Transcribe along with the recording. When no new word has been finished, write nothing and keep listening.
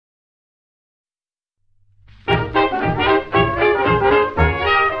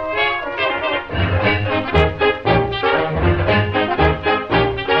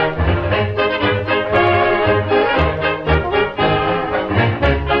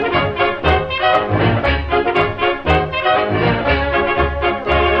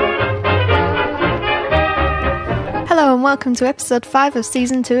welcome to episode 5 of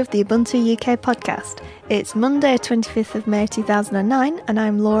season 2 of the Ubuntu UK podcast. It's Monday 25th of May 2009 and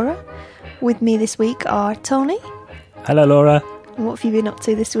I'm Laura. With me this week are Tony. Hello Laura. And what have you been up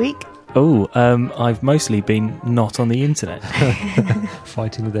to this week? I've mostly been not on the internet.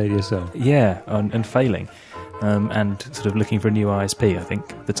 Fighting with ADSL. Yeah, and failing. And sort of looking for a new ISP, I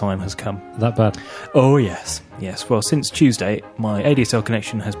think the time has come. That bad? Oh, yes. Yes, well, since Tuesday, my ADSL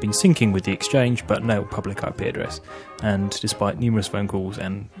connection has been syncing with the exchange, but no public IP address. And despite numerous phone calls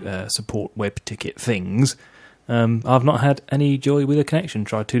and support web ticket things, I've not had any joy with a connection.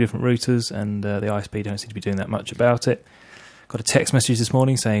 Tried 2 different routers, and the ISP don't seem to be doing that much about it. Got a text message this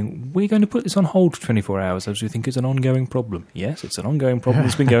morning saying, we're going to put this on hold for 24 hours as we think it's an ongoing problem. Yes, it's an ongoing problem.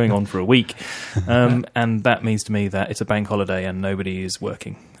 It's been going on for a week. And that means to me that it's a bank holiday and nobody is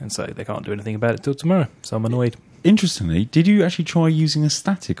working. And so they can't do anything about it till tomorrow. So I'm annoyed. Interestingly, did you actually try using a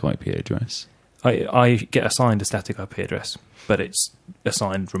static IP address? I get assigned a static IP address, but it's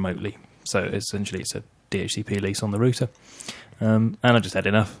assigned remotely. So essentially it's a DHCP lease on the router. And I just had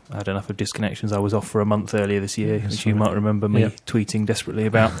enough. I had enough of disconnections. I was off for a month earlier this year, which you might remember me tweeting desperately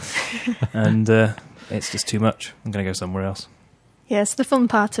about. And it's just too much. I'm going to go somewhere else. Yes, the fun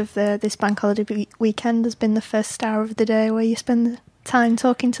part of this bank holiday weekend has been the first hour of the day where you spend the time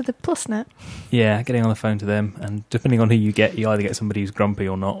talking to the PlusNet. Yeah, getting on the phone to them. And depending on who you get, you either get somebody who's grumpy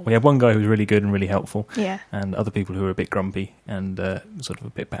or not. We have one guy who's really good and really helpful. Yeah. And other people who are a bit grumpy and sort of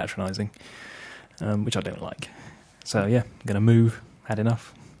a bit patronising, which I don't like. So, yeah, I'm going to move. Had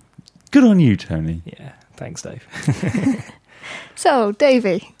enough. Good on you, Tony. Yeah, thanks, Dave. So,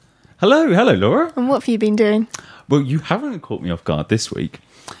 Davey. Hello, Laura. And what have you been doing? Well, you haven't caught me off guard this week.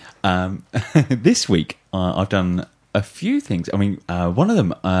 This week, I've done a few things. I mean, one of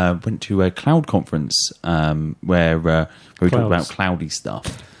them went to a cloud conference where we talked about cloudy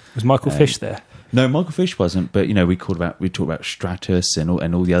stuff. Was Michael Fish there? No, Michael Fish wasn't, but we talked about Stratus and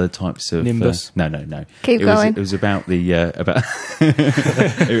all the other types of Nimbus. No. Keep going. It was about the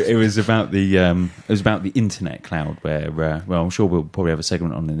it was about the internet cloud where well, I'm sure we'll probably have a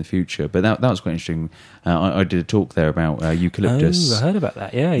segment on in the future, but that was quite interesting. I did a talk there about eucalyptus. Oh, I heard about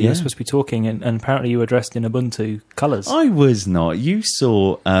that. Yeah, you were supposed to be talking, and apparently you were dressed in Ubuntu colours. I was not. You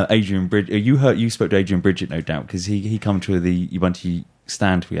saw Adrian Bridget. You spoke to Adrian Bridget, no doubt, because he come to the Ubuntu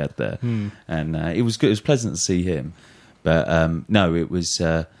stand we had there, and it was good. It was pleasant to see him, but no, it was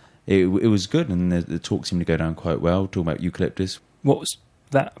good, and the talk seemed to go down quite well. Talking about eucalyptus. What was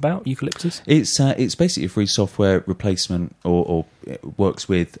that about, eucalyptus? It's basically a free software replacement, or it works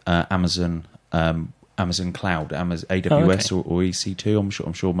with Amazon Cloud, AWS or EC2.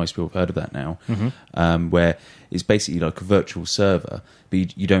 I'm sure most people have heard of that now. Where it's basically like a virtual server,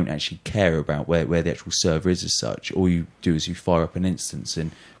 but you don't actually care about where the actual server is as such. All you do is you fire up an instance,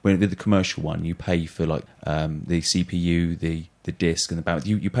 and with the commercial one, you pay for like the CPU, the disk, and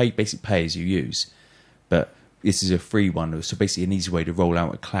you basically pay as you use. But this is a free one, so basically an easy way to roll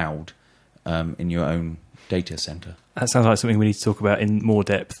out a cloud in your own data center. That sounds like something we need to talk about in more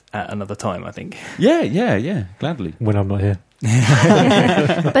depth at another time, I think. Yeah, gladly. When I'm not here.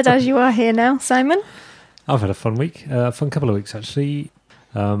 But as you are here now, Simon? I've had a fun week, fun couple of weeks actually.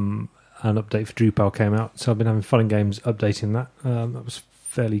 An update for Drupal came out, so I've been having fun and games updating that. That was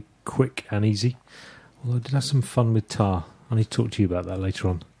fairly quick and easy. Although I did have some fun with tar. I need to talk to you about that later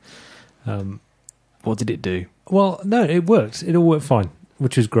on. What did it do? Well, no, it worked. It all worked fine,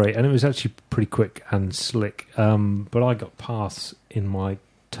 which was great, and it was actually pretty quick and slick. But I got paths in my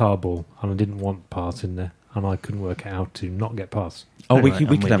tarball, and I didn't want paths in there, and I couldn't work out how to not get paths. Oh, we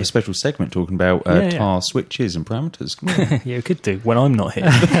could have a special segment talking about tar switches and parameters. Yeah, we could do when I'm not here.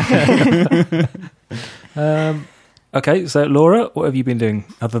 Okay, so Laura, what have you been doing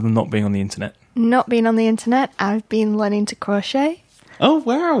other than not being on the internet? Not being on the internet. I've been learning to crochet. Oh,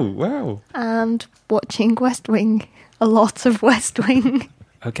 wow. And watching West Wing. A lot of West Wing.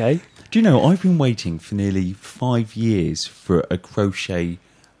 Okay. Do you know, I've been waiting for nearly 5 years for a crochet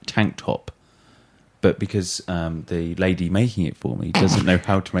tank top. But because the lady making it for me doesn't know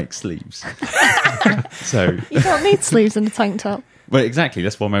how to make sleeves. So you don't need sleeves in a tank top. Well, exactly.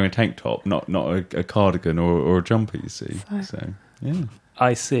 That's why I'm wearing a tank top, not a cardigan or a jumper, you see. So yeah.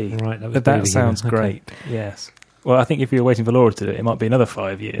 I see. Right, that sounds great. Okay. Yes. Well, I think if you're waiting for Laura to do it, it might be another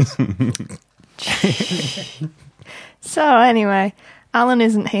 5 years. So, anyway, Alan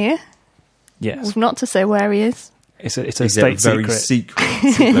isn't here. Yes. We've not to say where he is. It's a state very secret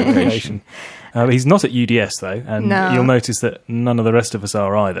location. He's not at UDS though, and No. you'll notice that none of the rest of us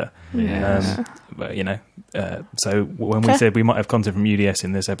are either. Yeah. But so when we said we might have content from UDS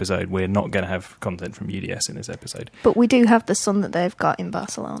in this episode, we're not going to have content from UDS in this episode. But we do have the sun that they've got in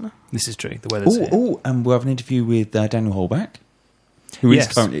Barcelona. This is true. The weather's here. And we'll have an interview with Daniel Holbach, who is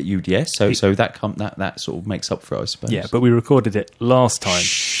Yes. currently at UDS. So that sort of makes up for it, I suppose. Yeah, but we recorded it last time.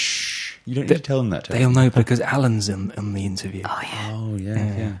 Shh. You don't need to tell them that. They'll know because Alan's in the interview. Oh, yeah. Oh,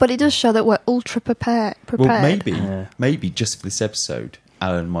 yeah. But it does show that we're ultra prepared. Well, maybe just for this episode,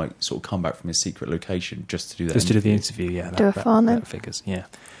 Alan might sort of come back from his secret location just to do that. Just to do the interview, yeah. Do a phone in. That figures, yeah.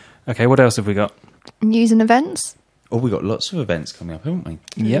 Okay, what else have we got? News and events. Oh, we've got lots of events coming up, haven't we?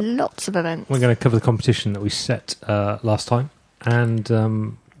 Yep. Lots of events. We're going to cover the competition that we set last time,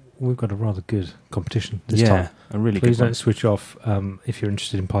 and we've got a rather good competition this time. A really Please good one. don't switch off if you're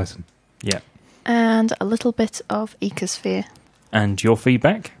interested in Python. Yeah. And a little bit of Ecosphere. And your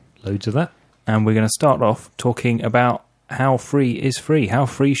feedback. Loads of that. And we're going to start off talking about how free is free. How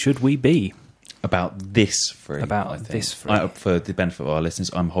free should we be? About this free. About I think. this free. For the benefit of our listeners,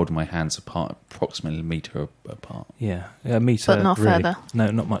 I'm holding my hands apart, approximately a metre apart. Yeah, a metre. But not really. further. No,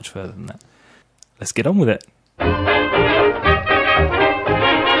 not much further than that. Let's get on with it.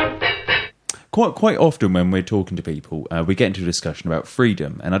 Quite often when we're talking to people, we get into a discussion about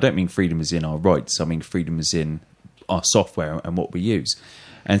freedom. And I don't mean freedom as in our rights. I mean freedom as in our software and what we use.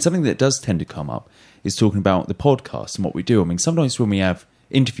 And something that does tend to come up is talking about the podcast and what we do. I mean, sometimes when we have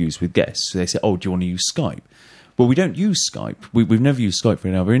interviews with guests, they say, oh, do you want to use Skype? Well, we don't use Skype. We've never used Skype for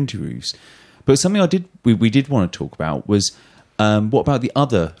any other interviews. But something we did want to talk about was what about the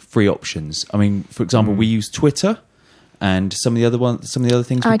other free options? I mean, for example, we use Twitter. And some of the other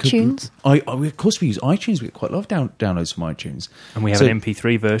things. iTunes. Of course, we use iTunes. We get quite a lot of downloads from iTunes. And we have an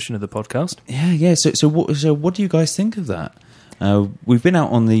MP3 version of the podcast. Yeah. So what do you guys think of that? We've been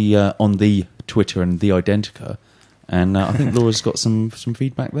out on the Twitter and the Identica, and I think Laura's got some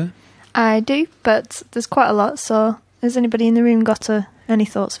feedback there. I do, but there's quite a lot. So, has anybody in the room got any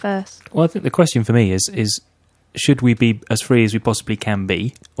thoughts first? Well, I think the question for me is should we be as free as we possibly can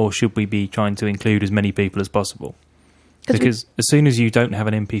be, or should we be trying to include as many people as possible? Because as soon as you don't have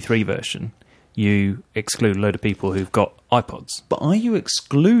an MP3 version, you exclude a load of people who've got iPods. But are you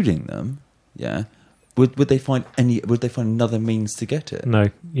excluding them? Yeah. Would they find another means to get it?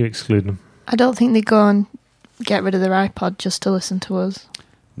 No, you exclude them. I don't think they go and get rid of their iPod just to listen to us.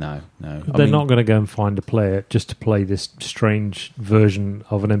 No. They're not going to go and find a player just to play this strange version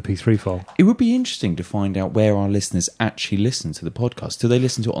of an MP3 file. It would be interesting to find out where our listeners actually listen to the podcast. Do they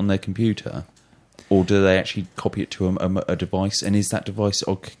listen to it on their computer? Or do they actually copy it to a device? And is that device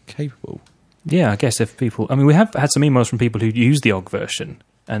OGG capable? Yeah, I guess if people... I mean, we have had some emails from people who use the OGG version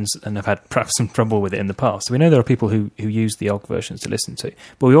and have had perhaps some trouble with it in the past. So we know there are people who use the OGG versions to listen to.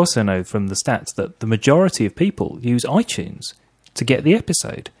 But we also know from the stats that the majority of people use iTunes to get the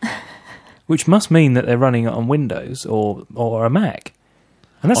episode, which must mean that they're running it on Windows or a Mac.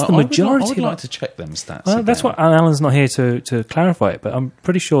 And that's the majority. I would like to check them stats. Well, that's what Alan's not here to clarify it, but I'm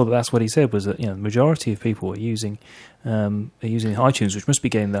pretty sure that's what he said was that the majority of people are using iTunes, which must be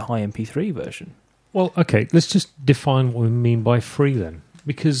getting the high MP3 version. Well, okay, let's just define what we mean by free then,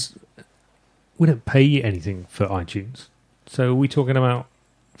 because we don't pay anything for iTunes. So are we talking about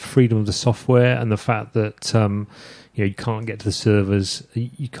freedom of the software and the fact that you can't get to the servers,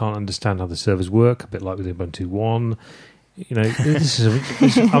 you can't understand how the servers work, a bit like with Ubuntu 1. It's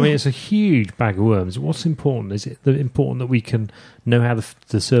a huge bag of worms. What's important? Is it important that we can know how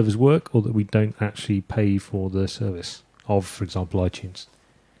the servers work, or that we don't actually pay for the service of, for example, iTunes?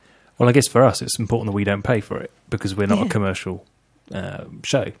 Well, I guess for us, it's important that we don't pay for it because we're not a commercial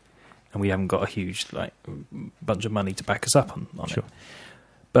show, and we haven't got a huge bunch of money to back us up on Sure. it.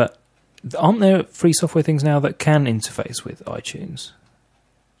 But aren't there free software things now that can interface with iTunes?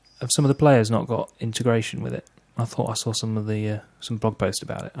 Have some of the players not got integration with it? I thought I saw some blog post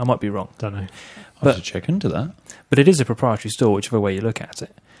about it. I might be wrong. Don't know. I'll have to check into that. But it is a proprietary store, whichever way you look at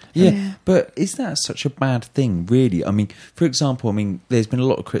it. Yeah, but is that such a bad thing, really? I mean, for example, there's been a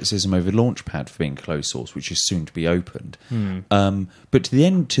lot of criticism over Launchpad for being closed source, which is soon to be opened. But to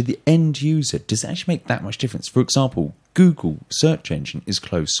the end user, does it actually make that much difference? For example, Google search engine is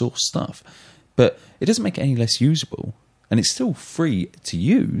closed source stuff, but it doesn't make it any less usable, and it's still free to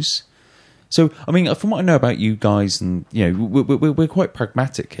use. So, from what I know about you guys, and we're quite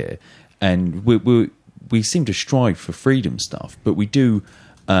pragmatic here, and we seem to strive for freedom stuff, but we do.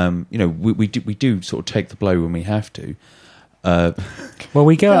 We do sort of take the blow when we have to. Well,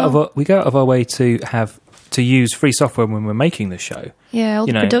 we go out of our way to have to use free software when we're making the show. Yeah, all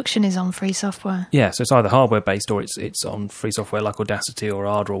the production is on free software. Yeah, so it's either hardware-based or it's on free software like Audacity or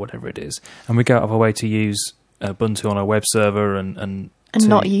Ardour or whatever it is. And we go out of our way to use Ubuntu on our web server and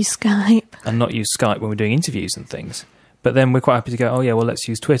not use Skype. And not use Skype when we're doing interviews and things. But then we're quite happy to go, oh yeah, well, let's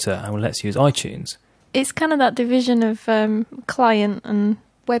use Twitter and let's use iTunes. It's kind of that division of client and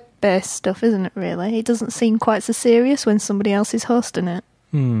web-based stuff, isn't it, really? It doesn't seem quite so serious when somebody else is hosting it.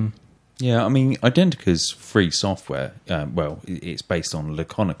 Yeah, I mean, Identica's free software. It's based on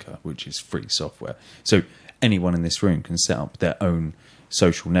Laconica, which is free software. So anyone in this room can set up their own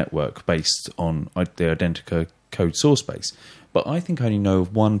social network based on the Identica code source base. But I think I only know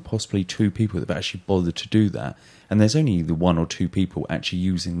of one, possibly two people that have actually bothered to do that. And there's only either one or two people actually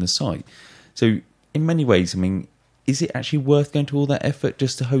using the site. So in many ways, I mean, is it actually worth going to all that effort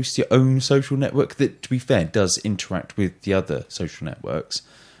just to host your own social network that, to be fair, does interact with the other social networks?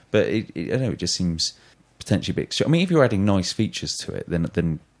 But I don't know, it just seems potentially a bit extreme. I mean, if you're adding nice features to it,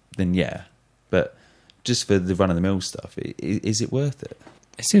 then yeah. But just for the run-of-the-mill stuff, is it worth it?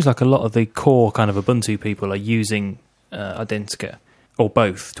 It seems like a lot of the core kind of Ubuntu people are using Identica, or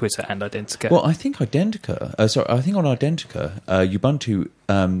both Twitter and Identica. Well, I think on Identica, Ubuntu,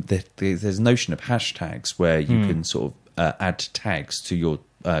 there's a notion of hashtags where you can sort of add tags to your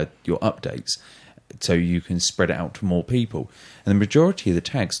updates, so you can spread it out to more people. And the majority of the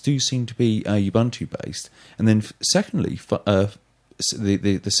tags do seem to be Ubuntu based. And then secondly,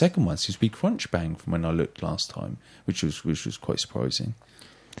 the second one seems to be Crunchbang from when I looked last time, which was quite surprising.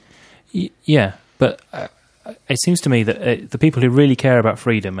 Yeah, but it seems to me that the people who really care about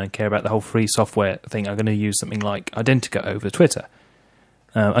freedom and care about the whole free software thing are going to use something like Identica over Twitter.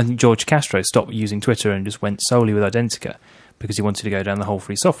 I think George Castro stopped using Twitter and just went solely with Identica because he wanted to go down the whole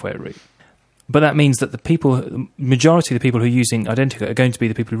free software route. But that means that the majority of the people who are using Identica are going to be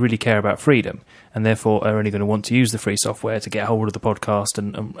the people who really care about freedom and therefore are only going to want to use the free software to get hold of the podcast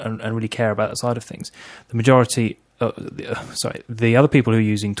and really care about that side of things. The majority, the other people who are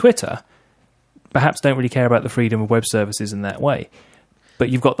using Twitter perhaps don't really care about the freedom of web services in that way. But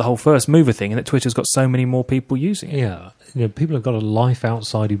you've got the whole first mover thing, and that Twitter's got so many more people using it. Yeah, people have got a life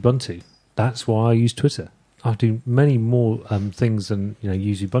outside Ubuntu. That's why I use Twitter. I do many more things than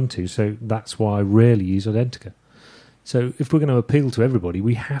use Ubuntu, so that's why I rarely use Identica. So if we're going to appeal to everybody,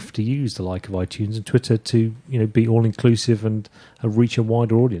 we have to use the like of iTunes and Twitter to be all inclusive and reach a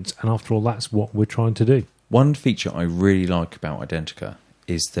wider audience. And after all, that's what we're trying to do. One feature I really like about Identica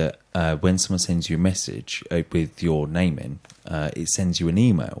is that when someone sends you a message with your name in, it sends you an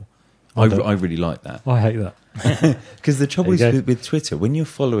email. I really like that. I hate that. Because the trouble is with Twitter, when you're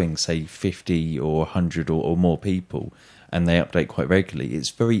following, say, 50 or 100 or more people, and they update quite regularly,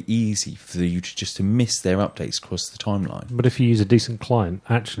 it's very easy for you to miss their updates across the timeline. But if you use a decent client,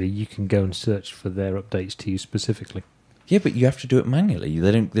 actually, you can go and search for their updates to you specifically. Yeah, but you have to do it manually.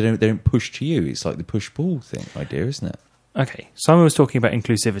 They don't push to you. It's like the push-pull thing idea, isn't it? Okay, Simon was talking about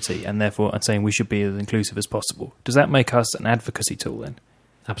inclusivity and therefore saying we should be as inclusive as possible. Does that make us an advocacy tool then?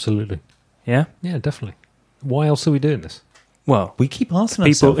 Absolutely. Yeah? Yeah, definitely. Why else are we doing this? Well, we keep asking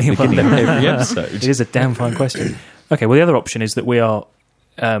ourselves at the beginning of every episode. It is a damn fine question. Okay, well, the other option is that we are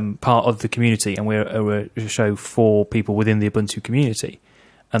part of the community and we're a show for people within the Ubuntu community,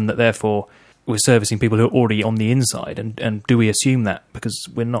 and that therefore we're servicing people who are already on the inside. And do we assume that? Because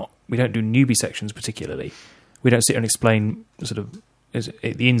we don't do newbie sections particularly. We don't sit and explain sort of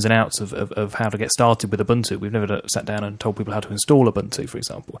the ins and outs of how to get started with Ubuntu. We've never sat down and told people how to install Ubuntu, for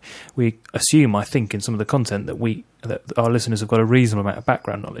example. We assume, I think, in some of the content that our listeners have got a reasonable amount of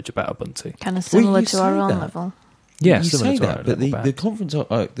background knowledge about Ubuntu. Kind of similar to our own level. Yeah, you similar say to that, our but level. the conference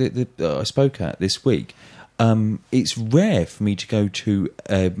I spoke at this week, it's rare for me to go to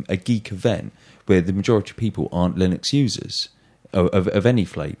a geek event where the majority of people aren't Linux users of any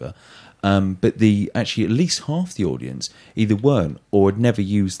flavour. But actually at least half the audience either weren't or had never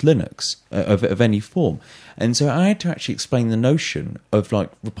used Linux of any form. And so I had to actually explain the notion of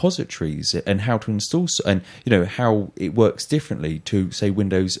like repositories and how to install and how it works differently to say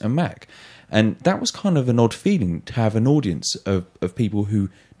Windows and Mac. And that was kind of an odd feeling to have an audience of people who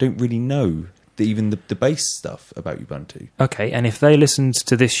don't really know even the base stuff about Ubuntu. Okay, and if they listened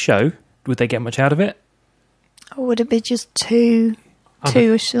to this show, would they get much out of it? Or would it be just too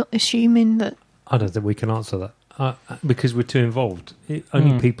assuming that? I don't think we can answer that because we're too involved.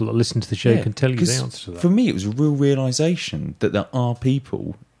 Only people that listen to the show can tell you the answer to that. For me, it was a real realisation that there are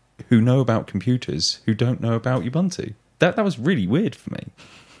people who know about computers who don't know about Ubuntu. That was really weird for me.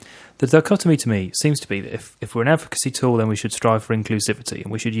 The dichotomy to me seems to be that if we're an advocacy tool, then we should strive for inclusivity,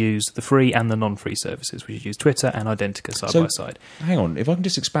 and we should use the free and the non-free services. We should use Twitter and Identica side by side. Hang on, if I can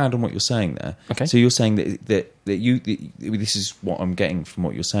just expand on what you're saying there. Okay. So you're saying that this is what I'm getting from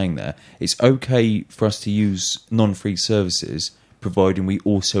what you're saying there. It's okay for us to use non-free services, providing we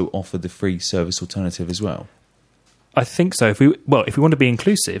also offer the free service alternative as well. I think so. If we want to be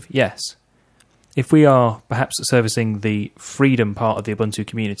inclusive, yes. If we are perhaps servicing the freedom part of the Ubuntu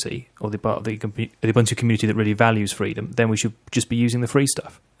community, or the part of the Ubuntu community that really values freedom, then we should just be using the free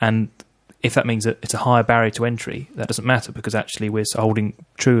stuff. And if that means that it's a higher barrier to entry, that doesn't matter, because actually we're holding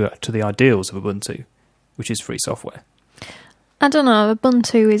true to the ideals of Ubuntu, which is free software. I don't know,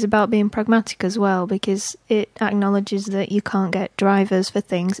 Ubuntu is about being pragmatic as well, because it acknowledges that you can't get drivers for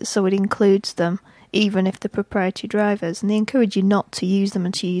things, so it includes them, even if they're proprietary drivers, and they encourage you not to use them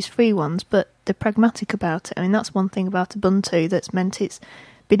and to use free ones, but they're pragmatic about it. I mean, that's one thing about Ubuntu that's meant it's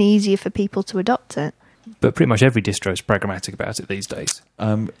been easier for people to adopt it. But pretty much every distro is pragmatic about it these days.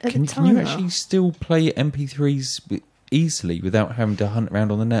 Can you actually still play MP3s easily without having to hunt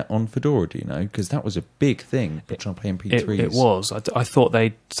around on the net on Fedora, do you know? Because that was a big thing for trying to play MP3s. It was. I thought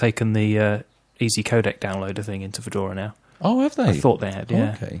they'd taken the easy codec downloader thing into Fedora now. Oh, have they? I thought they had,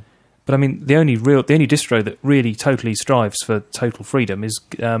 yeah. Okay. But I mean, the only distro that really totally strives for total freedom is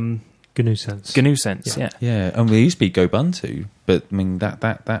GNU Sense. GNU Sense, yeah. Yeah, and there used to be Ubuntu, but I mean that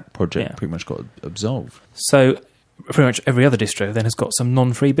project pretty much got absolved. So pretty much every other distro then has got some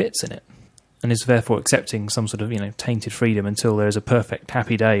non-free bits in it, and is therefore accepting some sort of tainted freedom until there is a perfect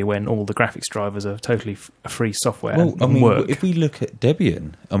happy day when all the graphics drivers are totally free software and work. If we look at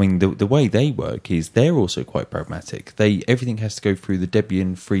Debian, I mean the way they work is they're also quite pragmatic. Everything has to go through the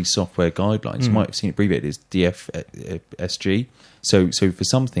Debian free software guidelines. You might have seen it abbreviated as DFSG. So for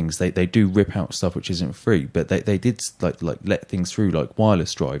some things they do rip out stuff which isn't free, but they did like let things through like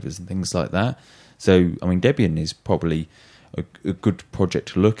wireless drivers and things like that. So I mean Debian is probably a good project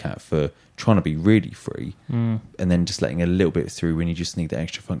to look at for trying to be really free, and then just letting a little bit through when you just need the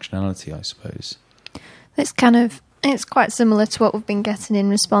extra functionality, I suppose. It's quite similar to what we've been getting in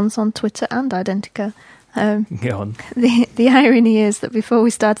response on Twitter and Identica. Go on. The irony is that before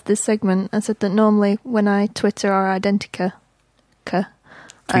we started this segment, I said that normally when I Twitter or Identica,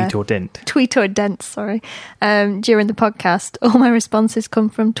 Tweet or dent, during the podcast, all my responses come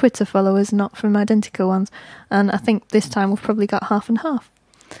from Twitter followers, not from Identica ones. And I think this time we've probably got half and half.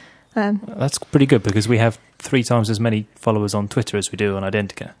 That's pretty good, because we have 3 times as many followers on Twitter as we do on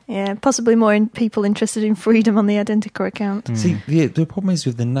Identica. Yeah, possibly more people interested in freedom on the Identica account. See, the problem is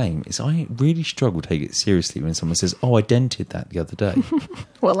with the name is I really struggle to take it seriously when someone says, "Oh, I dented that the other day."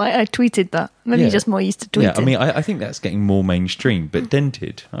 Well, I tweeted that. Maybe you're just more used to tweeting. Yeah, I mean, I think that's getting more mainstream, but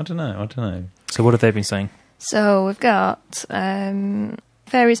dented, I don't know. So what have they been saying? So we've got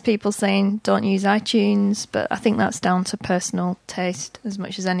various people saying don't use iTunes, but I think that's down to personal taste as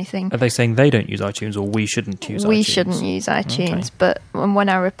much as anything. Are they saying they don't use iTunes, or we shouldn't use iTunes? We shouldn't use iTunes, okay. But when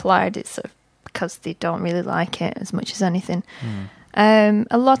I replied, it's sort of because they don't really like it as much as anything. A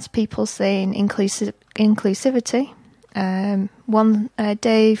lot of people saying inclusivity.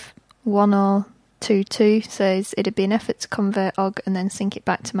 Dave 1022 says it'd be an effort to convert OGG and then sync it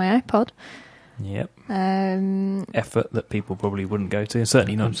back to my iPod. Yep. Effort that people probably wouldn't go to.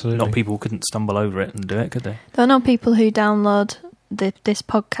 Certainly not people who couldn't stumble over it and do it, could they? There are no people who download this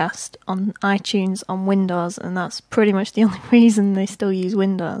podcast on iTunes on Windows, and that's pretty much the only reason they still use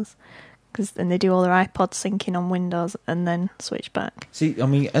Windows. Because then they do all their iPod syncing on Windows and then switch back. See, I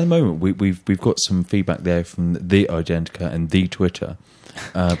mean, at the moment we've got some feedback there from the Identica and the Twitter,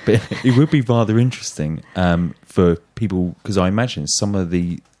 but it would be rather interesting for people, because I imagine some of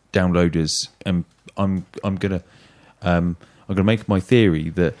the downloaders, and I'm gonna make my theory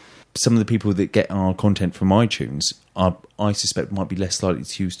that some of the people that get our content from iTunes I suspect might be less likely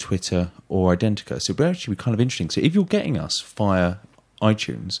to use Twitter or Identica. So it would actually be kind of interesting. So if you're getting us via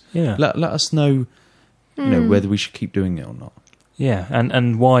iTunes, let us know, whether we should keep doing it or not. Yeah,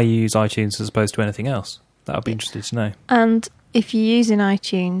 and why you use iTunes as opposed to anything else. That would be interesting to know. And if you're using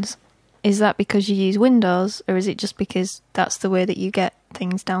iTunes, is that because you use Windows, or is it just because that's the way that you get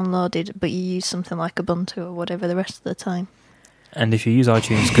things downloaded, but you use something like Ubuntu or whatever the rest of the time? And if you use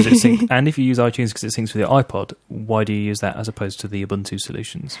iTunes because it syncs with your iPod, why do you use that as opposed to the Ubuntu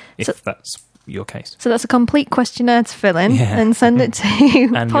solutions? If that's your case. So that's a complete questionnaire to fill in and send it to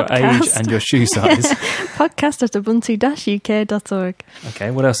and your age and your shoe size. Podcast at ubuntu-uk.org.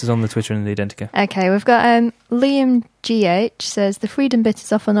 Okay, what else is on the Twitter and the Identica? Okay, we've got Liam GH says the freedom bit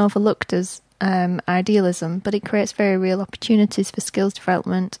is often overlooked as idealism, but it creates very real opportunities for skills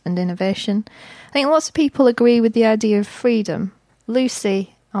development and innovation. I think lots of people agree with the idea of freedom.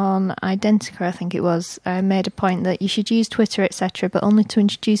 Lucy on Identica, I think it was, made a point that you should use Twitter, etc., but only to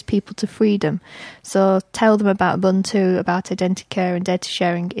introduce people to freedom. So tell them about Ubuntu, about Identica and data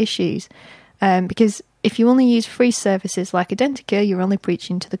sharing issues. Because if you only use free services like Identica, you're only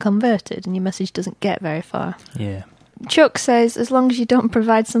preaching to the converted and your message doesn't get very far. Yeah. Chuck says, as long as you don't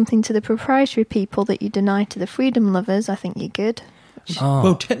provide something to the proprietary people that you deny to the freedom lovers, I think you're good.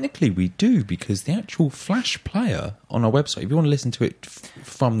 Well, technically we do, because the actual Flash player on our website, if you want to listen to it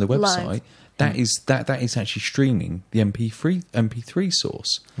from the website, Live. that is actually streaming the MP3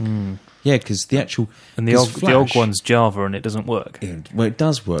 source. Yeah, because the actual... And the OG one's Java and it doesn't work. Well, it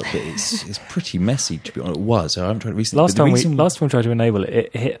does work, but it's pretty messy, to be honest. It was. I haven't tried it recently. Last time we tried to enable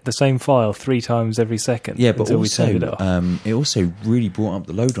it, it hit the same file 3 times every second. Yeah, but also, we turned it off. It also really brought up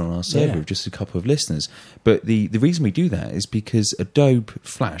the load on our server with just a couple of listeners. But the reason we do that is because Adobe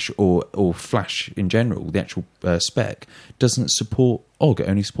Flash, or Flash in general, the actual spec, doesn't support OGG. It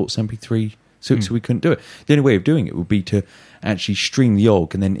only supports MP3, so we couldn't do it. The only way of doing it would be to actually stream the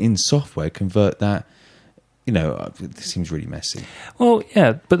OGG and then in software convert that. It seems really messy. Well,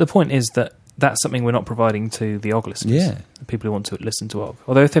 yeah, but the point is that that's something we're not providing to the OGG listeners. Yeah. The people who want to listen to OGG.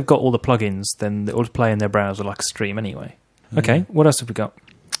 Although if they've got all the plugins, then it'll play in their browser like a stream anyway. Okay, what else have we got?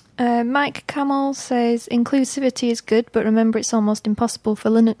 Mike Camel says, inclusivity is good, but remember it's almost impossible for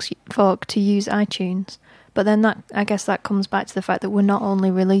Linux folk to use iTunes. But then I guess that comes back to the fact that we're not only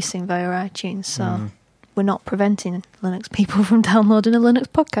releasing via iTunes, so we're not preventing Linux people from downloading a Linux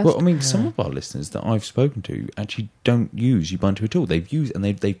podcast. Well, I mean, some of our listeners that I've spoken to actually don't use Ubuntu at all.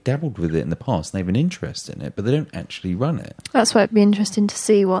 They've dabbled with it in the past and they have an interest in it, but they don't actually run it. That's why it'd be interesting to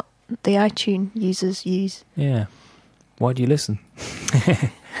see what the iTunes users use. Yeah. Why do you listen?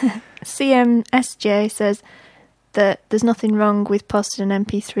 CMSJ says that there's nothing wrong with posting an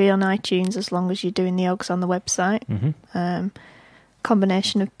MP3 on iTunes as long as you're doing the OGS on the website.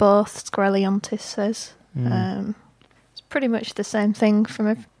 Combination of both, Squareliontis says. It's pretty much the same thing from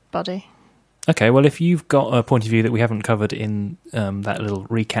everybody. Okay, well, if you've got a point of view that we haven't covered in that little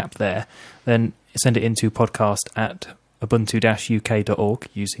recap there, then send it into podcast at ubuntu-uk.org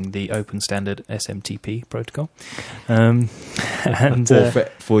using the open standard SMTP protocol. And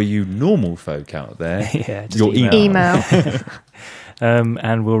for you normal folk out there, yeah, just your email.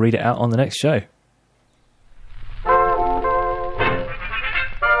 And we'll read it out on the next show.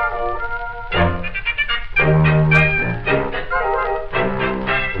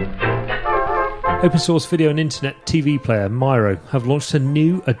 Open source video and internet TV player Miro have launched a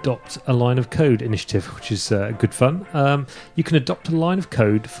new Adopt a Line of Code initiative, which is good fun. You can adopt a line of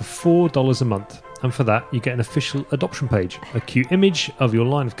code for $4 a month, and for that you get an official adoption page, a cute image of your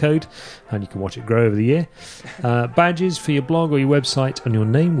line of code, and you can watch it grow over the year. Badges for your blog or your website, and your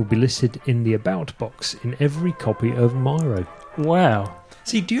name will be listed in the About box in every copy of Miro. Wow.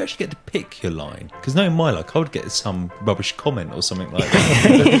 See, do you actually get to pick your line? Because knowing my luck, I would get some rubbish comment or something like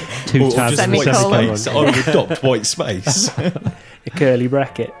that. Two tabs just and white semicolon. space. I would adopt white space. A curly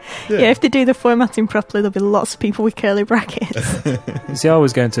bracket. Yeah, if they do the formatting properly, there'll be lots of people with curly brackets. You see, I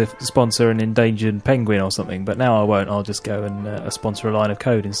was going to sponsor an endangered penguin or something, but now I won't. I'll just go and sponsor a line of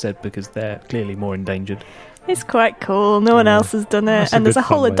code instead, because they're clearly more endangered. It's quite cool. No one else has done it. That's a And there's good a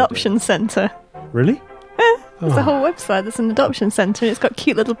whole fun way to do it. adoption centre. Really? There's a whole website that's an adoption centre, and it's got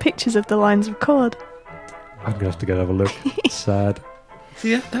cute little pictures of the lines of code. I'm going to have to go have a look. Sad.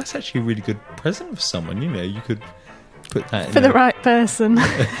 See, that's actually a really good present for someone. You could put that in For the right person.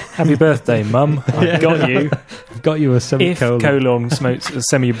 Happy birthday, Mum. I've got you. I've got you a If semicolon. colon smokes a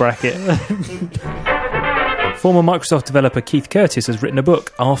semi-bracket. Former Microsoft developer Keith Curtis has written a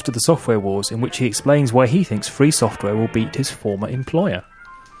book, After the Software Wars, in which he explains why he thinks free software will beat his former employer.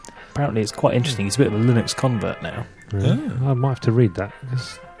 Apparently it's quite interesting. He's a bit of a Linux convert now. Really? I might have to read that,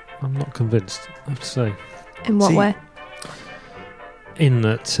 because I'm not convinced, I have to say. In what way? In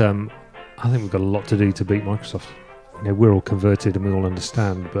that, I think we've got a lot to do to beat Microsoft. We're all converted and we all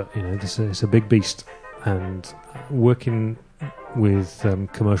understand, but it's a big beast. And working with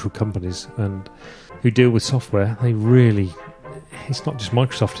commercial companies and who deal with software, they really... It's not just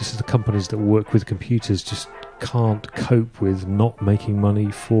Microsoft, it's the companies that work with computers just can't cope with not making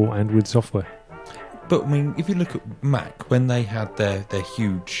money for and with software. But I mean, if you look at Mac, when they had their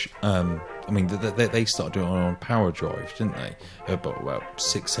huge, they started doing it on power drives, didn't they? About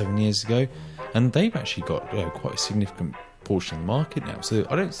 6-7 years ago, and they've actually got quite a significant portion of the market now. So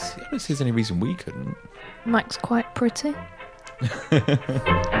I don't see there's any reason we couldn't. Mac's quite pretty.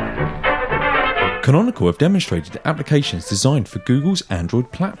 Canonical have demonstrated applications designed for Google's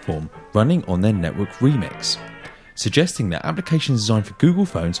Android platform running on their network Remix, suggesting that applications designed for Google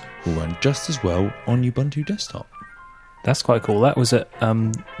phones will run just as well on Ubuntu desktop. That's quite cool. That was at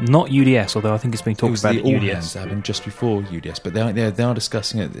not UDS, although I think it's being talked about at the UDS. All-Hands that happened just before UDS, but they are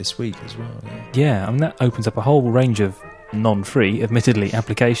discussing it this week as well. Yeah, I mean, that opens up a whole range of non-free, admittedly,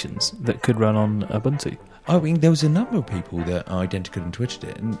 applications that could run on Ubuntu. I mean, there was a number of people that identified and twittered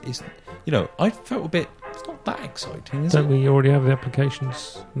it, and it's, I felt a bit. It's not that exciting, is Don't it? we already have the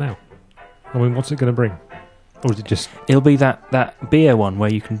applications now? I mean, what's it going to bring? Or is it just... It'll be that beer one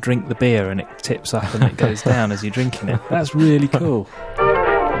where you can drink the beer and it tips up and it goes down as you're drinking it. That's really cool.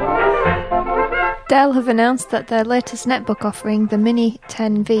 Dell have announced that their latest netbook offering, the Mini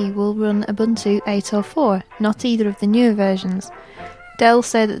 10V, will run Ubuntu 8.04, not either of the newer versions. Dell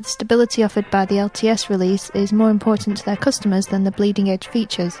say that the stability offered by the LTS release is more important to their customers than the bleeding-edge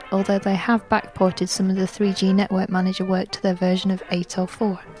features, although they have backported some of the 3G Network Manager work to their version of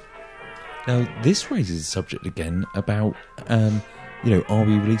 8.04. Now, this raises a subject again about, are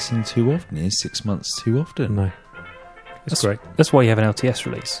we releasing too often? Is 6 months too often? No. It's great. That's why you have an LTS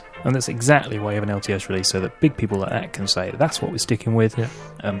release. And that's exactly why you have an LTS release, so that big people like that can say, that's what we're sticking with,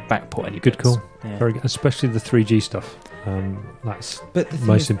 backport any Good bits. call. Yeah. Very good. Especially the 3G stuff. That's But the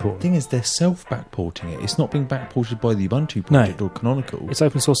most important. The thing is, they're self-backporting it. It's not being backported by the Ubuntu project or Canonical. It's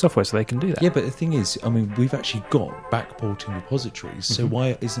open source software, so they can do that. Yeah, but the thing is, I mean, we've actually got backporting repositories, so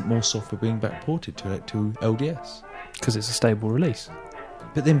why isn't more software being backported to LDS? Because it's a stable release.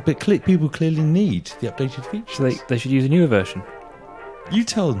 But people clearly need the updated features. So they should use a newer version. You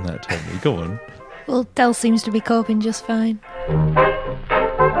tell them that, Tommy. Go on. Well, Dell seems to be coping just fine.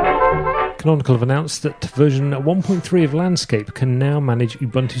 Canonical have announced that version 1.3 of Landscape can now manage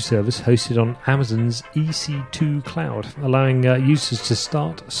Ubuntu servers hosted on Amazon's EC2 cloud, allowing users to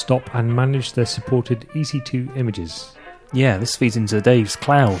start, stop and manage their supported EC2 images. Yeah, this feeds into Dave's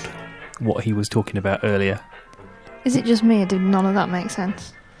cloud, what he was talking about earlier. Is it just me, or did none of that make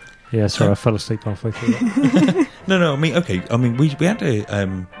sense? Yeah, sorry, I fell asleep halfway through that. No. I mean, okay. I mean, we had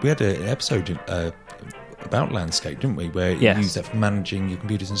an episode about Landscape, didn't we? Where you use that for managing your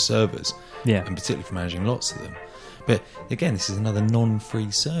computers and servers, and particularly for managing lots of them. But again, this is another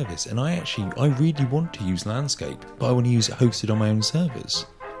non-free service, and I really want to use Landscape, but I want to use it hosted on my own servers.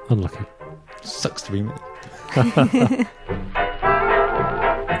 Unlucky. Sucks to be me.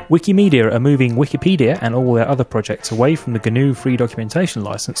 Wikimedia are moving Wikipedia and all their other projects away from the GNU free documentation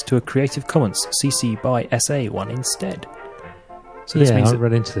license to a Creative Commons CC by SA one instead. So this means I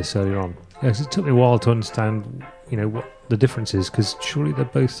read into this earlier on. Yeah, 'cause it took me a while to understand, what the difference is, because surely they're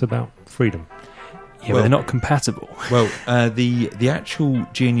both about freedom. but they're not compatible. Well, the actual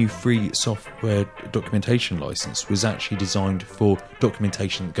GNU free software documentation license was actually designed for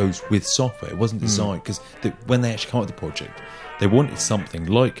documentation that goes with software. It wasn't designed because when they actually came up with the project, they wanted something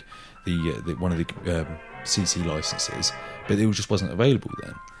like the one of the CC licenses, but it just wasn't available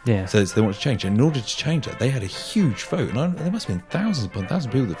then. Yeah. So they wanted to change it. And in order to change that, they had a huge vote. And there must have been thousands upon thousands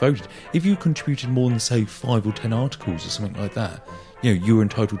of people that voted. If you contributed more than, say, 5 or 10 articles or something like that, you were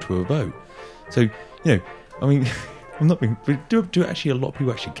entitled to a vote. So, I mean, I'm not being... But do actually a lot of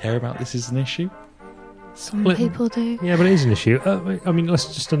people actually care about this as an issue? Some people do. Yeah, but it is an issue. I mean,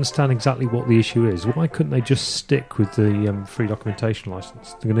 let's just understand exactly what the issue is. Why couldn't they just stick with the free documentation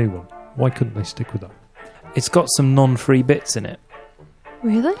license, the GNU one? Why couldn't they stick with that? It's got some non-free bits in it.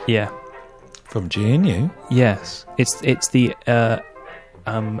 Really? Yeah. From GNU? Yes. It's the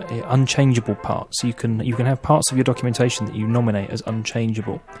unchangeable part. So you can have parts of your documentation that you nominate as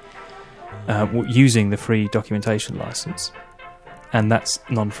unchangeable using the free documentation license. And that's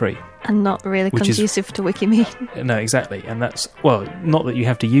non-free. And not really conducive to Wikimedia. No, exactly. And that's, not that you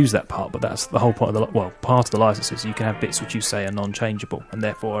have to use that part, but that's the whole point of part of the license is you can have bits which you say are non-changeable and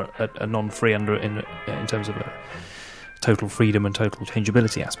therefore are non-free in terms of a total freedom and total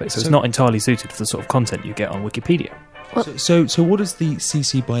changeability aspect. So it's not entirely suited for the sort of content you get on Wikipedia. So what does the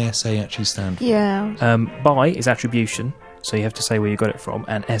CC by SA actually stand for? Yeah. By is attribution, so you have to say where you got it from,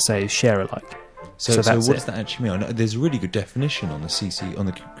 and SA is share alike. So what does that actually mean? I know there's a really good definition on the CC on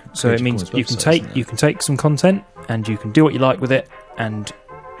the. So it means you can take some content and you can do what you like with it and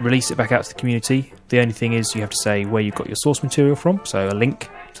release it back out to the community. The only thing is you have to say where you got your source material from, so a link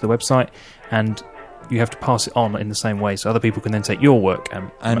to the website, and you have to pass it on in the same way, so other people can then take your work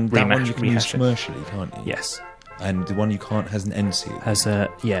and that one you can use commercially, can't you? Yes. And the one you can't has an NC. Has a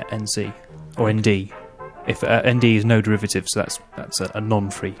NC or ND. If ND is no derivative, so that's a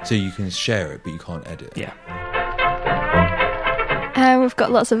non-free. So you can share it, but you can't edit. Yeah. We've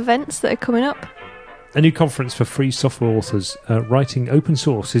got lots of events that are coming up. A new conference for free software authors writing open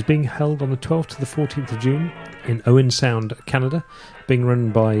source is being held on the 12th to the 14th of June in Owen Sound, Canada, being run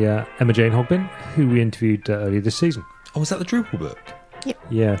by Emma Jane Hogbin, who we interviewed earlier this season. Oh, was that the Drupal book? Yep.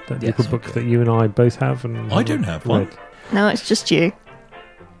 Yeah, that Drupal book that you and I both have. And I don't have one. No, it's just you.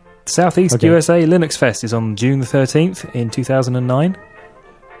 Southeast USA Linux Fest is on June the 13th in 2009.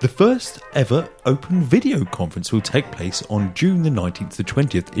 The first ever open video conference will take place on June the 19th to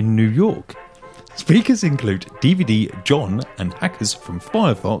 20th in New York. Speakers include DVD John and hackers from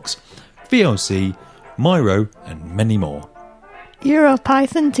Firefox, VLC, Miro, and many more.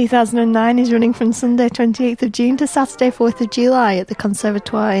 EuroPython 2009 is running from Sunday 28th of June to Saturday 4th of July at the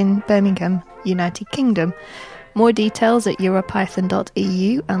Conservatoire in Birmingham, United Kingdom. More details at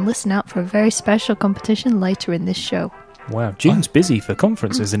europython.eu, and listen out for a very special competition later in this show. Wow, June's busy for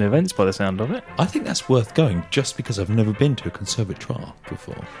conferences and events by the sound of it. I think that's worth going just because I've never been to a conservatoire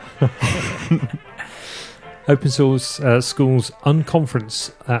before. Open Source Schools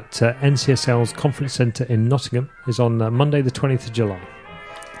Unconference at NCSL's Conference Centre in Nottingham is on Monday the 20th of July.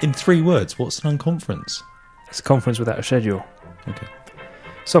 In 3 words, what's an unconference? It's a conference without a schedule. Okay.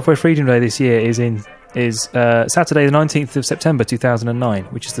 Software Freedom Day this year is Saturday the 19th of September 2009,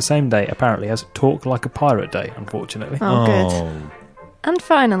 which is the same day apparently as Talk Like a Pirate Day, unfortunately. Oh, good. And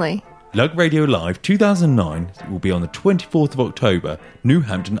finally, Lug Radio Live 2009 will be on the 24th of October, New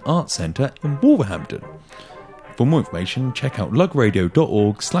Hampton Arts Centre in Wolverhampton. For more information, check out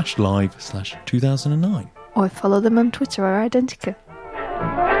lugradio.org/live/2009. or follow them on Twitter or Identica.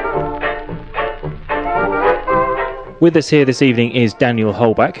 With us here this evening is Daniel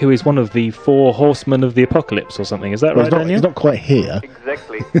Holbach, who is one of the 4 horsemen of the apocalypse or something. Is that right, Daniel? He's not quite here.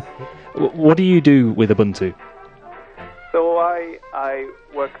 Exactly. What do you do with Ubuntu? So I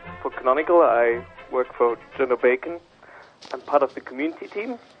work for Canonical. I work for John O'Bacon. I'm part of the community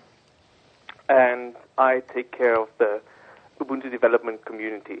team, and I take care of the Ubuntu development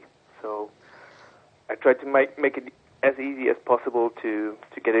community. So I try to make it as easy as possible to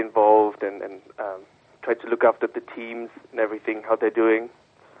get involved and try to look after the teams and everything, how they're doing.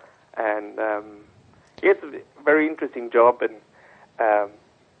 And it's a very interesting job, and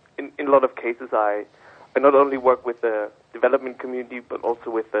in a lot of cases I not only work with the development community but also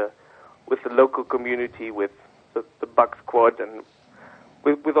with the local community, with the bug squad and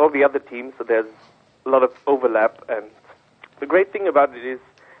with all the other teams. So there's a lot of overlap, and the great thing about it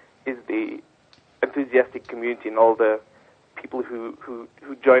is the enthusiastic community and all the people who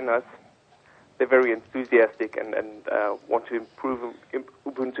join us. They're very enthusiastic and want to improve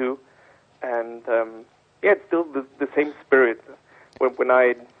Ubuntu, and it's still the same spirit when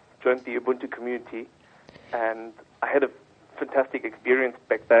I joined the Ubuntu community, and I had a fantastic experience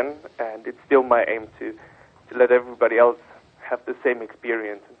back then, and it's still my aim to let everybody else have the same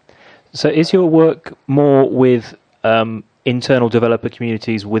experience. So is your work more with internal developer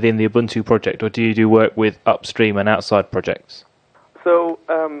communities within the Ubuntu project, or do you do work with upstream and outside projects? So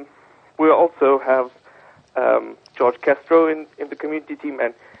we also have George Castro in the community team,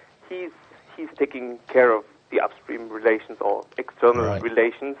 and he's taking care of the upstream relations or external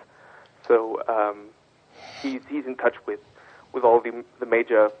relations. So he's in touch with all the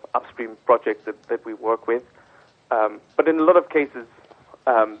major upstream projects that we work with. But in a lot of cases,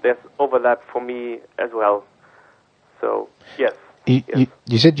 there's overlap for me as well. So yes.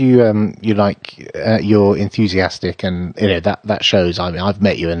 You said you like you're enthusiastic, and that shows. I mean, I've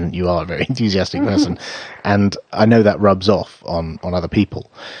met you, and you are a very enthusiastic person, and I know that rubs off on other people.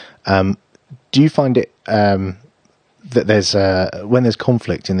 Do you find it that there's when there's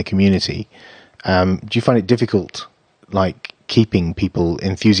conflict in the community? Do you find it difficult, like keeping people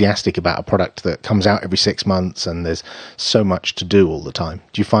enthusiastic about a product that comes out every 6 months and there's so much to do all the time?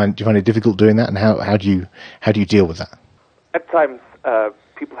 Do you find it difficult doing that, and how do you deal with that? At times,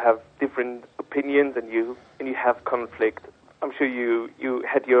 people have different opinions, and you have conflict. I'm sure you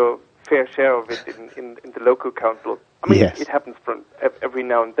had your fair share of it in the local council. I mean, yes. It happens from every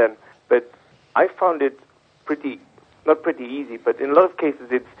now and then. But I found it not pretty easy, but in a lot of cases,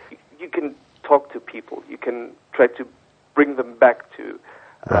 you can talk to people. You can try to bring them back to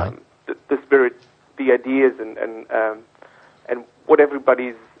the spirit, the ideas, and what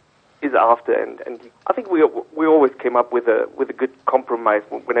everybody's is after, and I think we always came up with a good compromise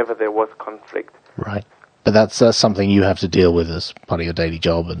whenever there was conflict. Right, but that's something you have to deal with as part of your daily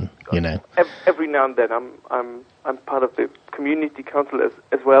job, and every now and then I'm part of the community council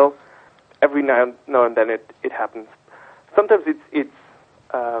as well. Every now and then it happens. Sometimes it's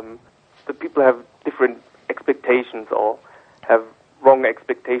the people have different expectations or have wrong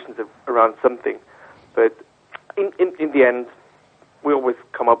expectations around something, but in the end, we always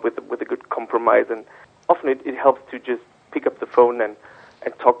come up with a good compromise, and often it helps to just pick up the phone and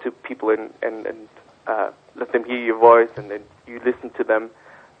talk to people and let them hear your voice, and then you listen to them.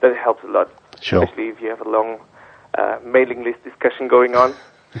 That helps a lot, sure. Especially if you have a long mailing list discussion going on.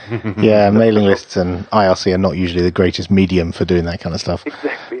 Yeah, mailing lists and IRC are not usually the greatest medium for doing that kind of stuff.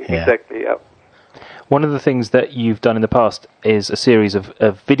 Exactly, yeah. One of the things that you've done in the past is a series of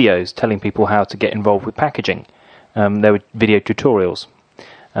videos telling people how to get involved with packaging. There were video tutorials.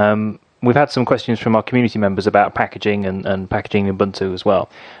 We've had some questions from our community members about packaging and packaging in Ubuntu as well.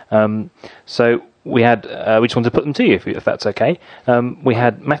 So we just wanted to put them to you, if that's okay. We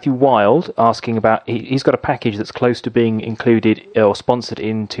had Matthew Wild asking about, he's got a package that's close to being included or sponsored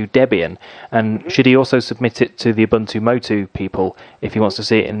into Debian, and should he also submit it to the Ubuntu Motu people if he wants to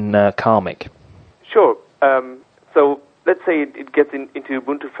see it in Karmic? Sure. So let's say it gets into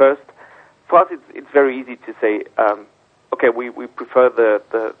Ubuntu first. For us, it's very easy to say, okay, we prefer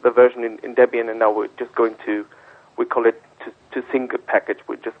the version in Debian, and now we're just going to, we call it to sync a package.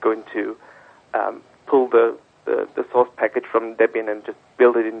 We're just going to pull the source package from Debian and just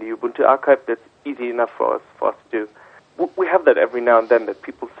build it in the Ubuntu archive. That's easy enough for us to do. We have that every now and then, that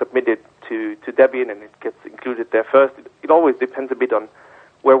people submit it to Debian and it gets included there first. It always depends a bit on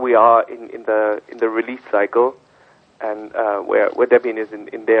where we are in the release cycle, and where Debian is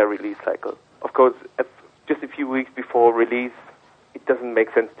in their release cycle. Of course, just a few weeks before release, it doesn't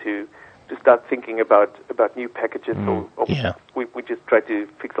make sense to start thinking about new packages. Yeah. We just try to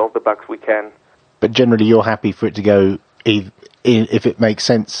fix all the bugs we can. But generally, you're happy for it to go, if it makes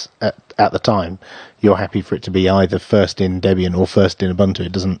sense at the time, you're happy for it to be either first in Debian or first in Ubuntu.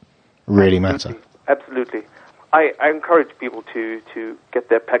 It doesn't really matter. Absolutely. I encourage people to get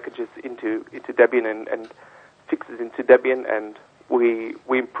their packages into Debian and fix it into Debian, and we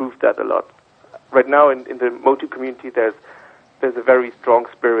improve that a lot. Right now in the Motu community, there's a very strong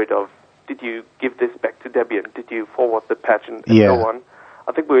spirit of, did you give this back to Debian? Did you forward the patch and so on?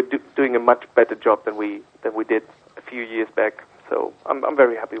 I think we're doing a much better job than we did a few years back. So I'm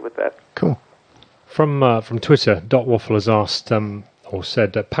very happy with that. Cool. From Twitter, Dot Waffle has asked or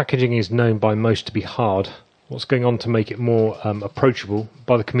said that packaging is known by most to be hard. What's going on to make it more approachable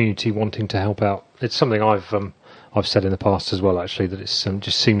by the community wanting to help out? It's something I've said in the past as well, actually, that it's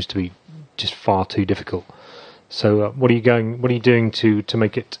just seems to be just far too difficult. So what are you doing to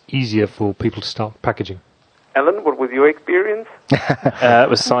make it easier for people to start packaging? Alan, what was your experience? It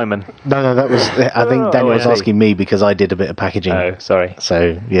was Simon. No, that was. I think Daniel was asking me because I did a bit of packaging. Oh, sorry.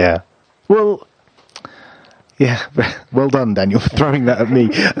 So yeah. Well, yeah. Well done, Daniel, for throwing that at me.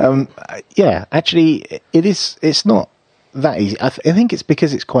 Yeah, actually, it's not that easy. I think it's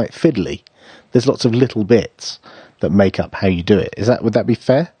because it's quite fiddly. There's lots of little bits that make up how you do it. Would that be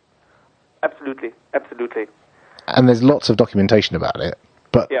fair? Absolutely. And there's lots of documentation about it,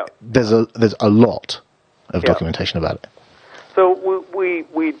 but there's a lot of documentation about it. So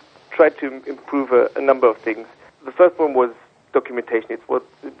we tried to improve a number of things. The first one was documentation. It was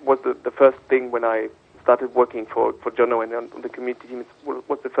the first thing when I started working for Jono and on the community team. It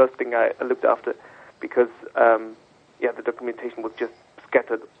was the first thing I looked after, because the documentation was just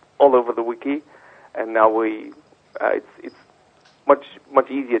scattered all over the wiki, and now it's much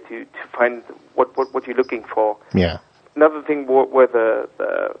easier to find what you're looking for. Yeah. Another thing were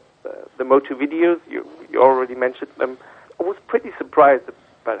the Motu videos. You already mentioned them. I was pretty surprised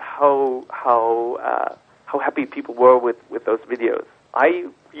about how happy people were with those videos. I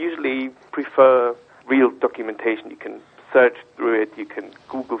usually prefer real documentation. You can search through it. You can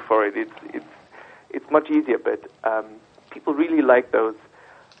Google for it. It's much easier. But people really like those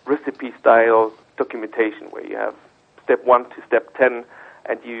recipe-style documentation where you have step 1 to step 10,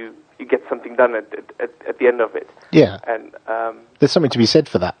 and you get something done at the end of it. Yeah. And there's something to be said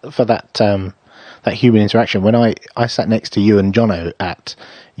for that human interaction. When I sat next to you and Jono at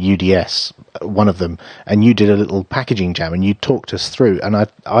UDS, one of them, and you did a little packaging jam and you talked us through, and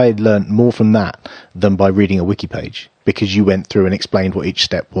I learned more from that than by reading a wiki page, because you went through and explained what each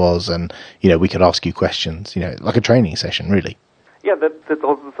step was, and we could ask you questions, like a training session, really. Yeah, that's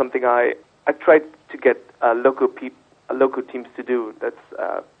also something I tried to get local teams to do.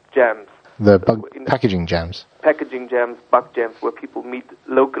 That's jams. The packaging jams. Packaging jams, bug jams, where people meet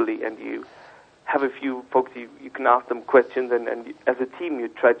locally and you have a few folks, you can ask them questions, and as a team you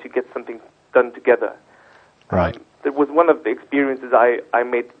try to get something done together. Right. That was one of the experiences I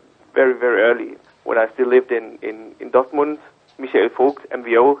made very, very early when I still lived in Dortmund. Michael Vogt,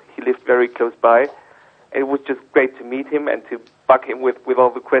 MVO, he lived very close by. And it was just great to meet him and to bug him with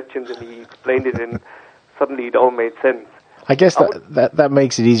all the questions, and he explained it, and suddenly it all made sense. I guess that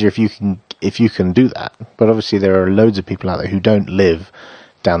makes it easier if you can do that. But obviously there are loads of people out there who don't live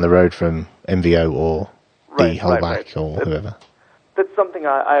down the road from MVO or the Holbach or whoever. That's something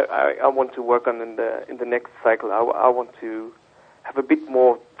I want to work on in the next cycle. I want to have a bit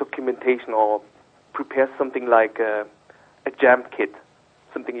more documentation, or prepare something like a jam kit,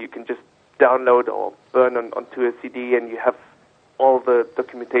 something you can just download or burn onto a CD, and you have all the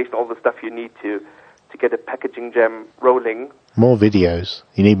documentation, all the stuff you need to get a packaging jam rolling. More videos.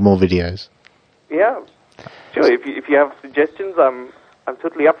 You need more videos. Yeah, sure. If you have suggestions, I'm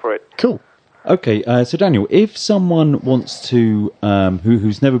totally up for it. Cool. Okay, so Daniel, if someone wants to,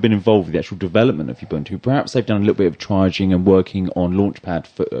 who's never been involved with the actual development of Ubuntu, perhaps they've done a little bit of triaging and working on Launchpad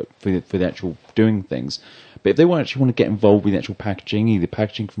for the actual doing things, but if they actually want to get involved with the actual packaging, either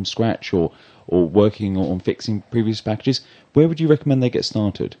packaging from scratch or working on fixing previous packages, where would you recommend they get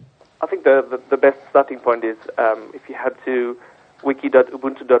started? I think the best starting point is if you head to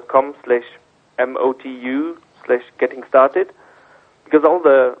wiki.ubuntu.com/motu/getting started, because all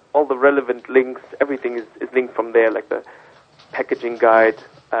the relevant links, everything is linked from there, like the packaging guide,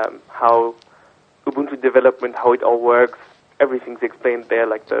 how Ubuntu development, how it all works, everything's explained there,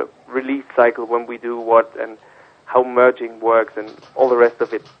 like the release cycle, when we do what, and how merging works, and all the rest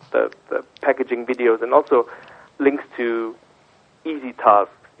of it, the packaging videos, and also links to easy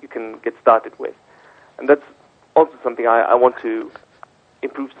tasks you can get started with. And that's also something I want to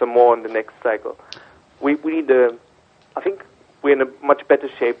improve some more in the next cycle. We need I think we're in a much better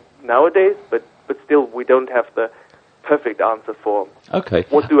shape nowadays, but still we don't have the perfect answer for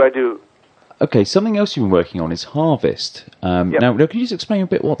what do I do. Okay, something else you've been working on is Harvest. Yep. Now, can you just explain a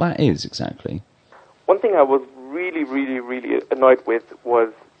bit what that is exactly? One thing I was really annoyed with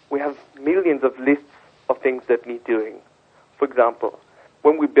was we have millions of lists of things that need doing. For example,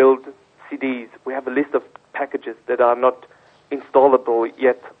 when we build CDs, we have a list of packages that are not installable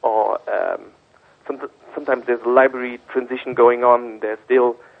yet, or sometimes there's a library transition going on. There's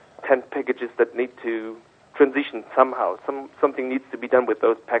still 10 packages that need to transition somehow. Something needs to be done with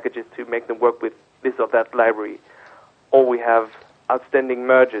those packages to make them work with this or that library. Or we have outstanding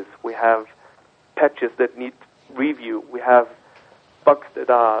merges. We have patches that need review. We have bugs that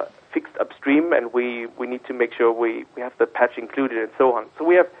are fixed upstream, and we need to make sure we have the patch included, and so on. So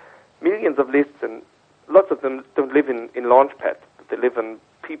we have millions of lists, and lots of them don't live in Launchpad. They live on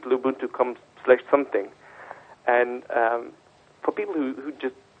peopleubuntu.com/something. And for people who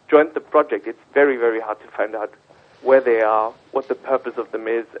just joined the project, it's very hard to find out where they are, what the purpose of them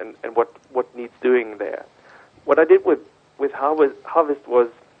is, and what needs doing there. What I did with Harvest was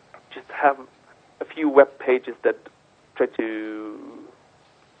just have a few web pages that try to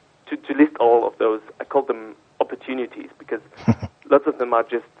list all of those. I call them opportunities, because lots of them are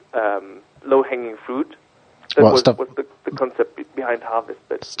just low-hanging fruit. That was the concept behind Harvest.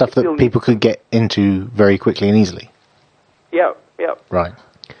 But stuff that people could get into very quickly and easily. Yeah. Right.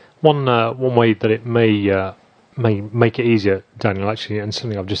 One way that it may make it easier, Daniel, actually, and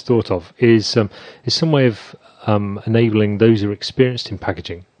something I've just thought of, is some way of enabling those who are experienced in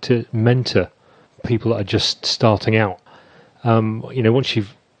packaging to mentor people that are just starting out. Once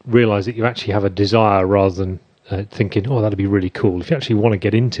you've realised that you actually have a desire, rather than thinking, oh, that'd be really cool, if you actually want to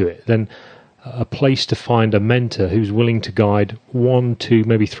get into it, then a place to find a mentor who's willing to guide 1, 2,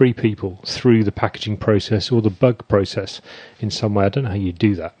 maybe 3 people through the packaging process or the bug process in some way. I don't know how you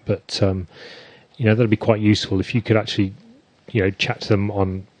do that, but that'd be quite useful if you could actually chat to them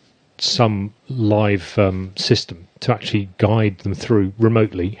on some live system to actually guide them through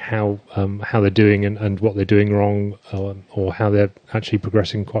remotely how they're doing and what they're doing wrong, or how they're actually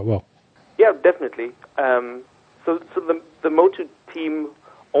progressing quite well. Yeah, definitely. So the Motu team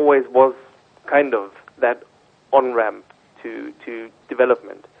always was kind of that on-ramp to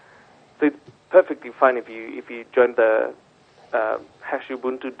development. So it's perfectly fine if you join the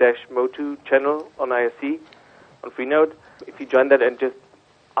 #Ubuntu-Motu channel on IRC, on Freenode. If you join that and just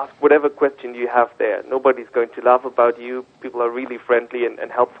ask whatever question you have there, nobody's going to laugh about you. People are really friendly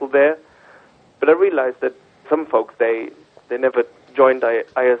and helpful there. But I realized that some folks, they never joined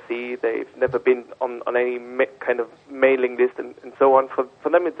IRC, they've never been on any kind of mailing list and so on. For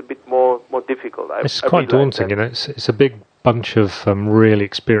them, it's a bit more difficult. It's quite daunting, It's a big bunch of really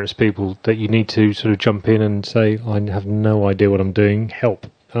experienced people that you need to sort of jump in and say, I have no idea what I'm doing, help.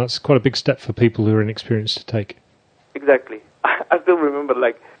 And that's quite a big step for people who are inexperienced to take. Exactly. I still remember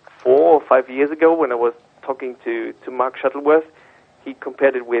 4 or 5 years ago when I was talking to Mark Shuttleworth, he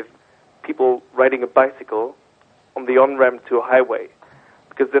compared it with people riding a bicycle on the on-ramp to a highway,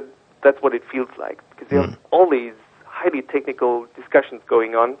 because that's what it feels like. Because there are all these highly technical discussions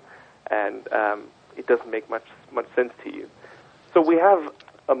going on, and it doesn't make much sense to you. So we have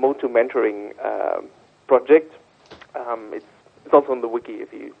a Motu mentoring project. It's also on the wiki.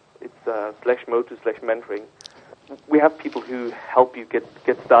 It's /Motu/mentoring. We have people who help you get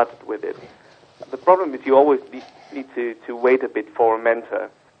started with it. The problem is you always need to wait a bit for a mentor,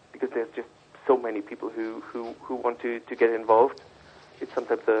 because there's just so many people who want to get involved. it's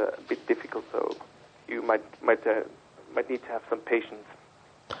sometimes a bit difficult. So you might need to have some patience.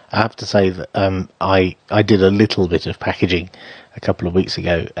 I have to say that I did a little bit of packaging a couple of weeks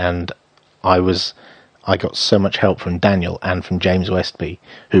ago, and I got so much help from Daniel and from James Westby,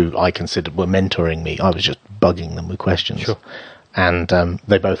 who I considered were mentoring me. I was just bugging them with questions. Sure. And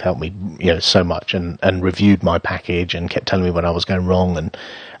they both helped me, so much, and reviewed my package and kept telling me when I was going wrong,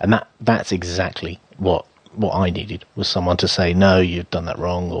 and that's exactly what I needed, was someone to say, no, you've done that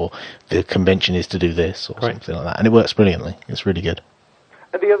wrong, or the convention is to do this, or something like that. And it works brilliantly. It's really good.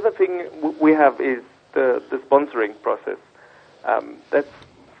 And the other thing we have is the sponsoring process. That's,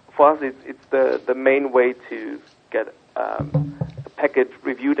 for us, it's the main way to get a package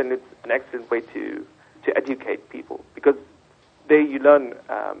reviewed, and it's an excellent way to educate people, because there you learn,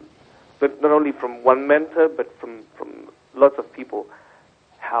 but not only from one mentor, but from lots of people,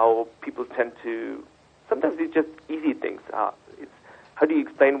 how people tend to. Sometimes it's just easy things. It's how do you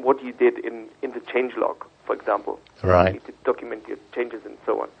explain what you did in the change log, for example? Right. You need to document your changes and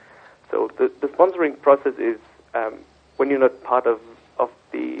so on. So the sponsoring process is when you're not part of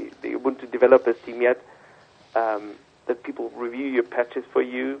the Ubuntu developers team yet, that people review your patches for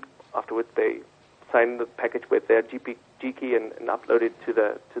you. Afterwards, they sign the package with their G key and upload it to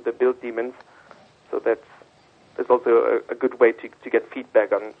the build daemons. So that's also a good way to get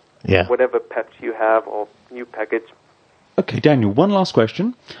feedback on whatever patch you have or new package. Okay, Daniel, one last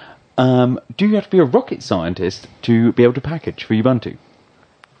question. Do you have to be a rocket scientist to be able to package for Ubuntu?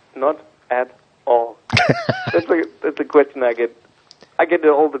 Not at all. That's a question I get. I get it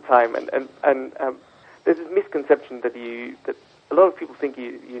all the time, and there's this misconception that a lot of people think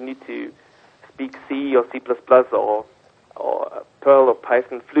you need to speak C or C++ or Perl or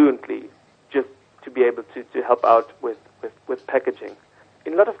Python fluently just to be able to help out with packaging.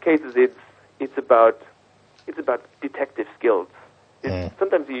 In a lot of cases, it's about detective skills.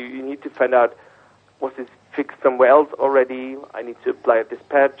 Sometimes you need to find out, was this fixed somewhere else already? I need to apply this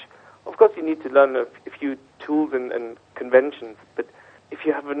patch. Of course, you need to learn a few tools and conventions, but if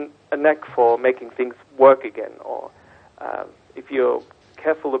you have a knack for making things work again, or if you're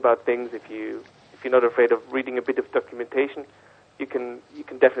careful about things, if you're not afraid of reading a bit of documentation, you can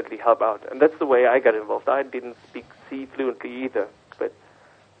definitely help out. And that's the way I got involved. I didn't speak C fluently either, but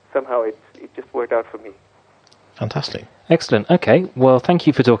somehow it just worked out for me. Fantastic. Excellent. Okay. Well, thank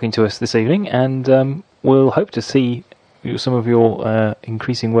you for talking to us this evening, and we'll hope to see some of your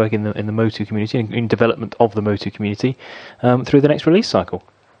increasing work in the Motu community, in development of the Motu community, through the next release cycle.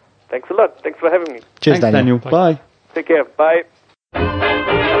 Thanks a lot. Thanks for having me. Cheers, Thanks, Daniel. Bye. Take care. Bye.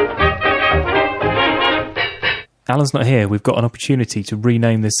 Alan's not here. We've got an opportunity to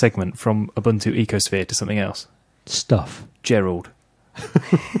rename this segment from Ubuntu Ecosphere to something else. Stuff. Gerald.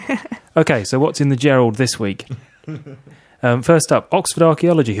 Okay, so what's in the Gerald this week? First up, Oxford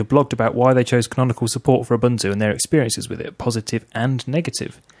Archaeology have blogged about why they chose canonical support for Ubuntu and their experiences with it, positive and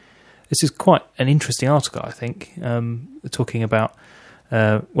negative. This is quite an interesting article, I think, talking about,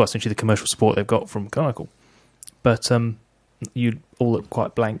 essentially the commercial support they've got from Canonical. But you all look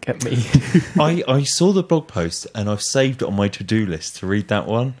quite blank at me. I saw the blog post and I've saved it on my to-do list to read that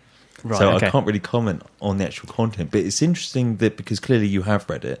one. Right, so okay. I can't really comment on the actual content, but it's interesting that, because clearly you have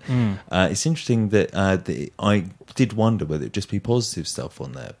read it, it's interesting that I did wonder whether it'd just be positive stuff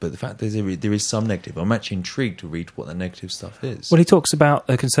on there, but the fact is there is some negative. I'm actually intrigued to read what the negative stuff is. Well, he talks about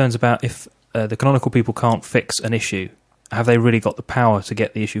concerns about if the Canonical people can't fix an issue, have they really got the power to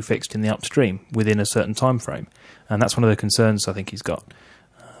get the issue fixed in the upstream within a certain time frame? And that's one of the concerns I think he's got.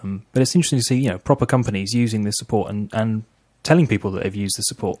 But it's interesting to see, proper companies using this support and telling people that they've used the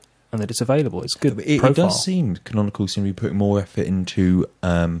support and that it's available. It's good. It does seem Canonical seem to be putting more effort into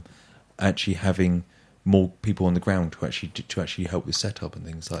actually having more people on the ground to actually help with setup and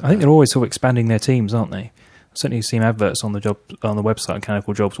things like that. I think they're always sort of expanding their teams, aren't they? I've certainly seen adverts on the website,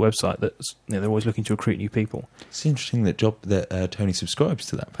 Canonical Jobs website, that they're always looking to recruit new people. It's interesting that Tony subscribes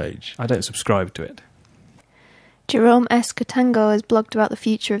to that page. I don't subscribe to it. Jerome S. Katango has blogged about the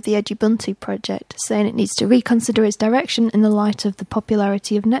future of the Ubuntu project, saying it needs to reconsider its direction in the light of the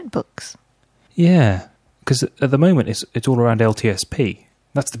popularity of netbooks. Yeah, because at the moment it's all around LTSP.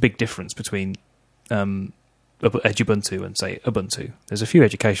 That's the big difference between Ubuntu and, say, Ubuntu. There's a few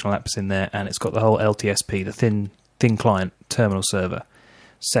educational apps in there, and it's got the whole LTSP, the thin client terminal server,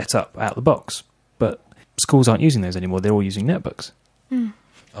 set up out the box. But schools aren't using those anymore. They're all using netbooks. Mm.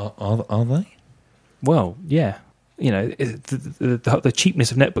 Are they? Well, yeah. The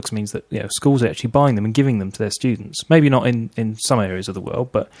cheapness of netbooks means that schools are actually buying them and giving them to their students. Maybe not in some areas of the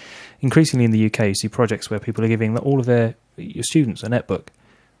world, but increasingly in the UK you see projects where people are giving all of your students a netbook.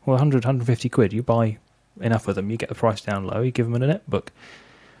 Well, 100, 150 quid, you buy enough of them, you get the price down low, you give them a netbook.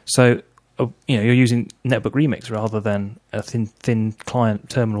 So, you're using Netbook Remix rather than a thin client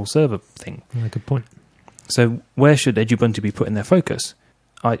terminal server thing. Yeah, good point. So where should Ubuntu be putting their focus?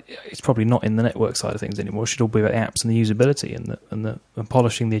 It's probably not in the network side of things anymore. It should all be about the apps and the usability and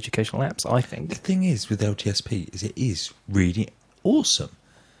polishing the educational apps, I think. The thing is with LTSP is it is really awesome.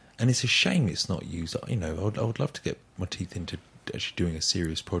 And it's a shame it's not used. I would love to get my teeth into actually doing a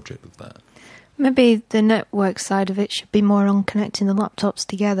serious project with that. Maybe the network side of it should be more on connecting the laptops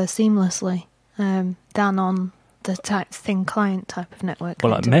together seamlessly than on the thin client type of network.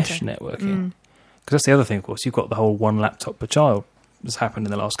 Well, like mesh networking. Because that's the other thing, of course. You've got the whole one laptop per child that's happened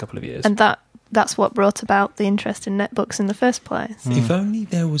in the last couple of years. And that's what brought about the interest in netbooks in the first place. If only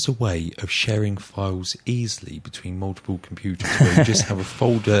there was a way of sharing files easily between multiple computers, where you just have a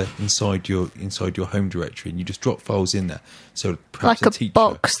folder inside your home directory and you just drop files in there. So perhaps like a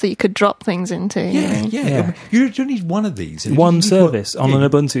box that you could drop things into. Yeah. You don't need one of these. One service on an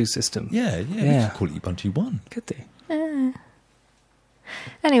Ubuntu system. Yeah. You could call it Ubuntu One. Could they?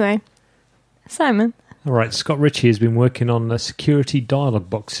 Anyway, Simon. All right, Scott Ritchie has been working on security dialog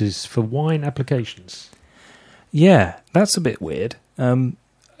boxes for wine applications. Yeah, that's a bit weird.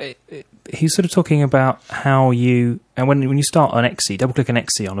 He's sort of talking about how you... And when you start an exe, double-click an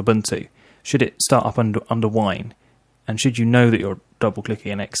exe on Ubuntu, should it start up under wine? And should you know that you're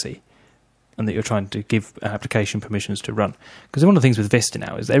double-clicking an exe and that you're trying to give an application permissions to run? Because one of the things with Vista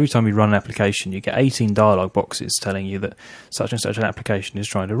now is that every time you run an application, you get 18 dialog boxes telling you that such and such an application is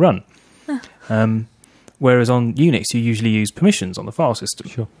trying to run. Whereas on Unix, you usually use permissions on the file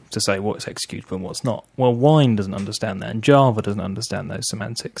system to say what's executable and what's not. Well, Wine doesn't understand that, and Java doesn't understand those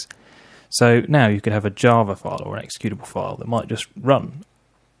semantics. So now you could have a Java file or an executable file that might just run,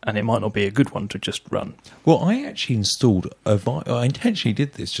 and it might not be a good one to just run. Well, I actually installed I intentionally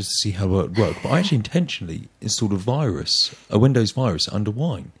did this just to see how it would work, but I actually intentionally installed a Windows virus under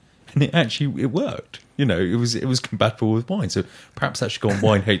Wine, and it worked. It was compatible with Wine, so perhaps that should go on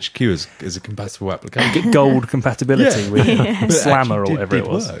Wine HQ as a compatible application. Get gold compatibility with Slammer or whatever it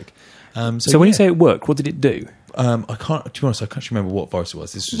was. Work. So when you say it worked, what did it do? To be honest, I can't remember what virus it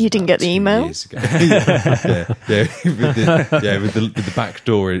was. This was you didn't get the email? Years ago. with the back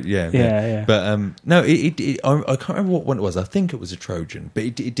door. Yeah. But no, I can't remember what one it was. I think it was a Trojan, but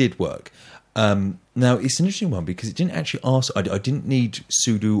it did work. Now it's an interesting one because it didn't actually ask. I didn't need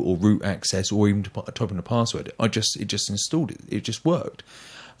sudo or root access or even to type in a password. It just installed it. It just worked.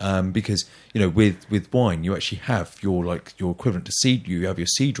 Because with Wine you actually have your equivalent to C. You have your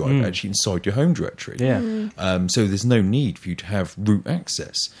C drive actually inside your home directory. Yeah. So there's no need for you to have root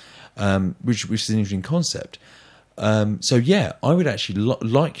access, which is an interesting concept. So yeah, I would actually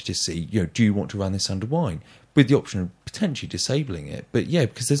like to see. Do you want to run this under Wine with the option of potentially disabling it? But yeah,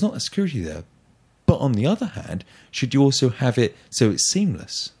 because there's not that security there. But on the other hand, should you also have it so it's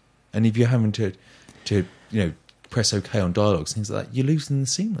seamless? And if you're having to press OK on dialogues, things like that, you're losing the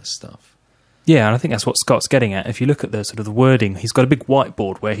seamless stuff. Yeah, and I think that's what Scott's getting at. If you look at the sort of the wording, he's got a big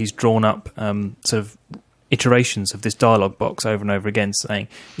whiteboard where he's drawn up sort of iterations of this dialog box over and over again, saying,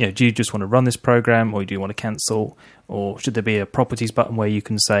 do you just want to run this program, or do you want to cancel, or should there be a properties button where you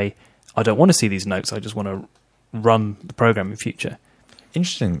can say, I don't want to see these notes, I just want to run the program in future.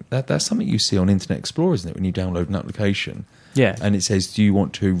 Interesting. That's something you see on Internet Explorer, isn't it? When you download an application, and it says, do you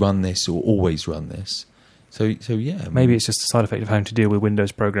want to run this or always run this? So yeah. Maybe it's just a side effect of having to deal with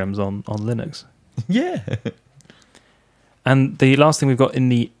Windows programs on Linux. Yeah. And the last thing we've got in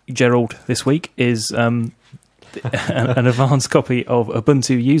the Gerald this week is an advanced copy of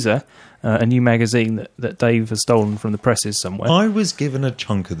Ubuntu User, a new magazine that Dave has stolen from the presses somewhere. I was given a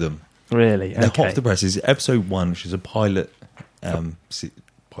chunk of them. Really? They're Okay. hot off the presses. Episode 1, which is a pilot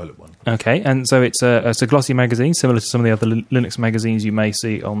one. Okay, and so it's a glossy magazine, similar to some of the other Linux magazines you may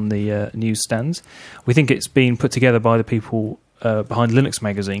see on the newsstands. We think it's been put together by the people behind Linux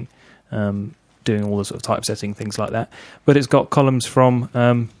Magazine, doing all the sort of typesetting, things like that. But it's got columns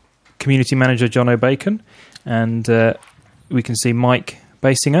from community manager John O'Bacon, and we can see Mike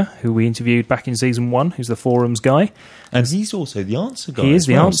Basinger, who we interviewed back in season 1, who's the forums guy. And he's also the answer guy. He is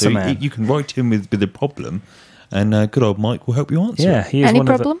the answer so man. You can write him with a problem, and good old Mike will help you answer. Yeah, he is Any one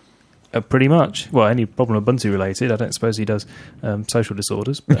problem? Of the, pretty much. Well, any problem Ubuntu related. I don't suppose he does social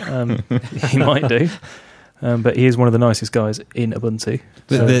disorders, but he might do. But he is one of the nicest guys in Ubuntu.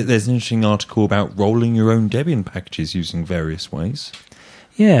 So. There's an interesting article about rolling your own Debian packages using various ways.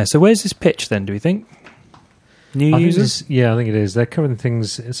 Yeah, so where's this pitch then, do we think? New users? I think it is. They're covering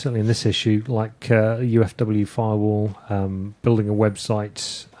things, certainly in this issue, like UFW firewall, building a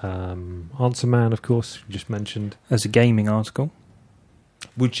website, Answer Man, of course, you just mentioned. There's a gaming article.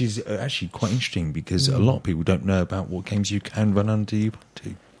 Which is actually quite interesting because a lot of people don't know about what games you can run under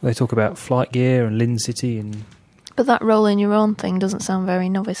Ubuntu. They talk about Flight Gear and Lin City and... But that roll in your own thing doesn't sound very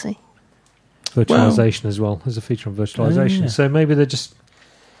novice-y. Virtualization as well. There's a feature on virtualization. Yeah. So maybe they're just,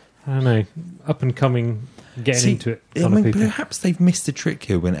 I don't know, up and coming, getting into it. I mean, perhaps they've missed the trick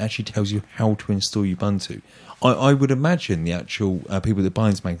here when it actually tells you how to install Ubuntu. I would imagine the actual people that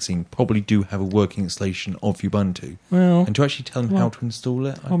buy this magazine probably do have a working installation of Ubuntu. Well, And to actually tell them how to install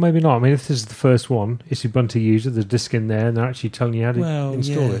it... Well, maybe not. I mean, if this is the first one, it's Ubuntu user, there's a disk in there, and they're actually telling you how to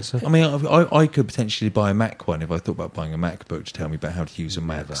install it. So. I mean, I could potentially buy a Mac one if I thought about buying a MacBook to tell me about how to use a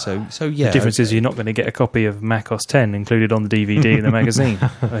Mac. So yeah. the difference is you're not going to get a copy of Mac OS 10 included on the DVD in the magazine.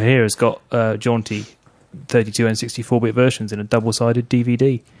 Here it's got jaunty 32 and 64-bit versions in a double-sided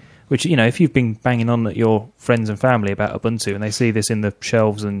DVD. Which, you know, if you've been banging on at your friends and family about Ubuntu and they see this in the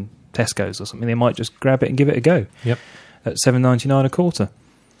shelves and Tesco's or something, they might just grab it and give it a go. Yep. At $7.99 a quarter.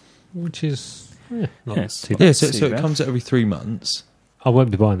 Which is not too bad. Yeah, so it comes out every 3 months. I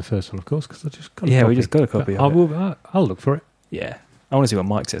won't be buying the first one, of course, because I just got a copy. We just got a copy But of it. I'll look for it. Yeah. I want to see what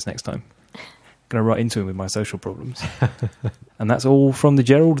Mike says next time. Going to write into him with my social problems. And that's all from the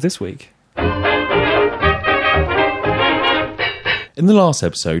Gerald this week. In the last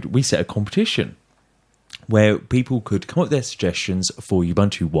episode, we set a competition where people could come up with their suggestions for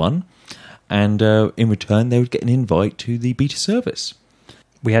Ubuntu One, and in return, they would get an invite to the beta service.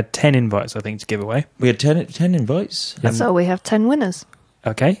 We had 10 invites, I think, to give away. We had 10 invites. So we have 10 winners.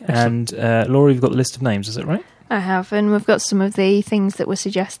 Okay, and Laura, you've got the list of names, is that right? I have, and we've got some of the things that were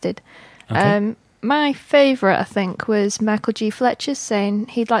suggested. Okay. My favourite, I think, was Michael G. Fletcher saying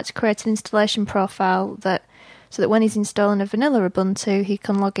he'd like to create an installation profile so that when he's installing a vanilla Ubuntu, he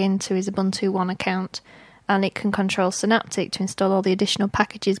can log into his Ubuntu One account and it can control Synaptic to install all the additional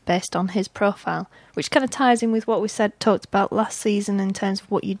packages based on his profile, which kind of ties in with what we talked about last season in terms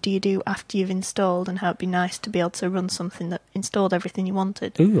of what you do after you've installed and how it'd be nice to be able to run something that installed everything you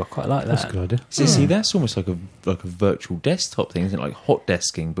wanted. Ooh, I quite like that. That's a good idea. See, that's almost like a virtual desktop thing, isn't it? Like hot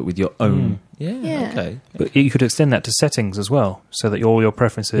desking, but with your own... Yeah, okay. But you could extend that to settings as well, so that all your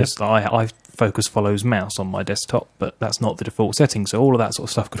preferences... I focus follows mouse on my desktop, but that's not the default setting, so all of that sort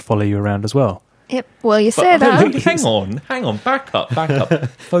of stuff could follow you around as well. Yep, well, you say that. Hang on, back up.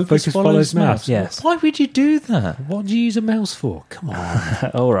 Focus follows mouse. Yes. Why would you do that? What do you use a mouse for? Come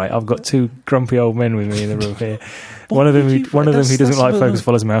on. All right, I've got two grumpy old men with me in the room here. One of them who doesn't that's like focus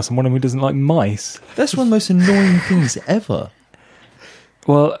follows mouse, and one of them who doesn't like mice. That's one of the most annoying things ever.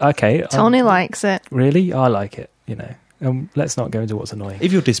 Well, okay. Tony likes it. Really? I like it, you know. Let's not go into what's annoying.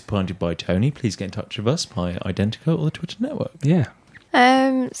 If you're disappointed by Tony, please get in touch with us by Identico or the Twitter network. Yeah.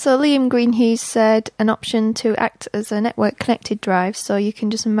 So Liam Greenhughes said an option to act as a network connected drive, so you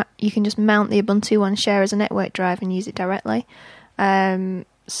can just mount the Ubuntu One share as a network drive and use it directly.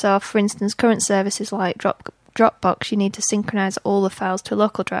 So for instance, current services like Dropbox, you need to synchronize all the files to a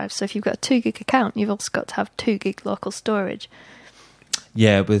local drive. So if you've got a 2 gig account, you've also got to have 2 gig local storage.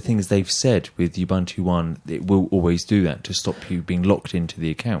 Yeah, but the thing is, they've said with Ubuntu One, it will always do that to stop you being locked into the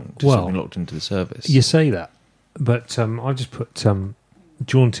account, to stop being locked into the service. You say that, but I've just put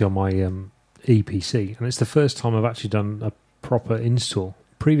Jaunty on my EPC, and it's the first time I've actually done a proper install.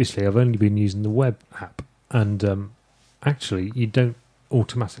 Previously, I've only been using the web app, and actually, you don't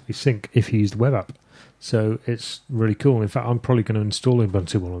automatically sync if you use the web app. So it's really cool. In fact, I'm probably going to install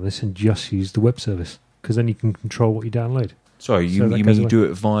Ubuntu One on this and just use the web service, because then you can control what you download. Sorry, you mean you do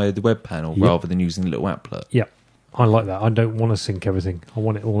it via the web panel rather than using the little applet? Yeah, I like that. I don't want to sync everything. I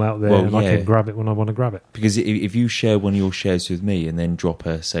want it all out there, and I can grab it when I want to grab it. Because if you share one of your shares with me and then drop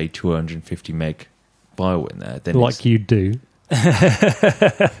a, say, 250 meg file in there... then like you do.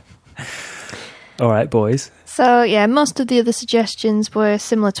 All right, boys. So, yeah, most of the other suggestions were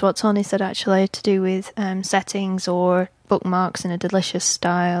similar to what Tony said, actually, to do with settings or bookmarks in a delicious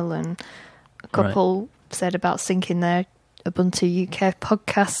style, and a couple said about syncing their Ubuntu UK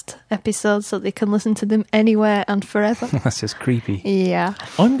podcast episodes so they can listen to them anywhere and forever. That's just creepy. Yeah.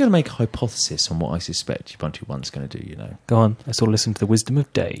 I'm going to make a hypothesis on what I suspect Ubuntu One's going to do, you know. Go on, let's all listen to the wisdom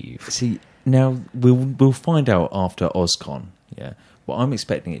of Dave. See, now we'll find out after OzCon, yeah. Well, I'm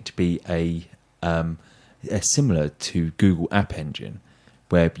expecting it to be a similar to Google App Engine,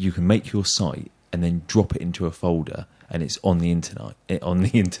 where you can make your site and then drop it into a folder, and it's on the internet. The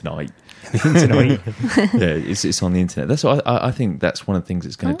internet. Yeah, it's on the internet. That's what I think. That's one of the things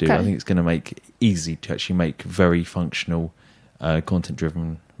it's going to do. I think it's going to make it easy to actually make very functional,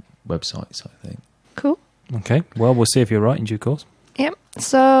 content-driven websites. I think. Cool. Okay. Well, we'll see if you're right in due course. Yep.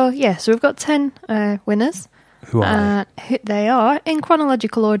 So we've got 10 winners. Who are They are, in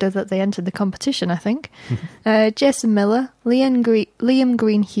chronological order that they entered the competition, I think. Jason Miller, Liam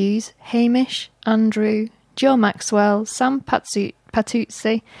Green Hughes, Hamish, Andrew, Joe Maxwell, Sam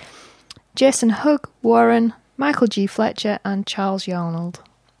Patuzzi, Jason Hugg, Warren, Michael G. Fletcher, and Charles Yarnold.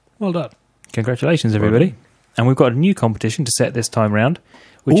 Well done. Congratulations, everybody. And we've got a new competition to set this time round.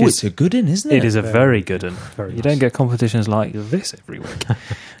 Which it's a good one, isn't it? It is a very good one. Very You nice. don't get competitions like this every week.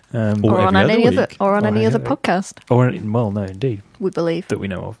 Or on any other podcast, Well, no, indeed, we believe. that we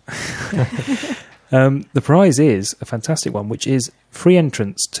know of. The prize is a fantastic one, which is free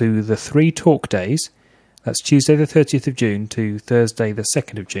entrance to the 3 talk days. That's Tuesday the 30th of June to Thursday the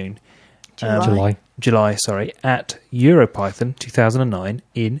 2nd of June. July, at EuroPython 2009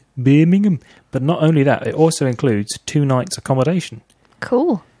 in Birmingham. But not only that, it also includes 2 nights accommodation.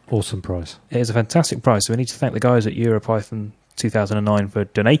 Cool. Awesome prize. It is a fantastic prize, so we need to thank the guys at EuroPython 2009 for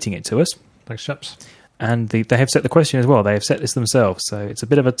donating it to us. Thanks, chaps. And they have set the question as well. They have set this themselves, so it's a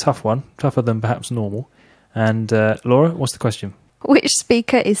bit of a tough one, tougher than perhaps normal. And Laura, what's the question? Which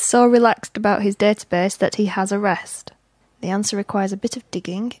speaker is so relaxed about his database that he has a rest? The answer requires a bit of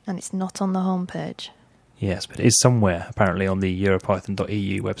digging, and it's not on the homepage. Yes, but it is somewhere, apparently, on the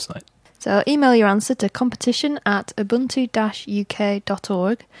europython.eu website. So email your answer to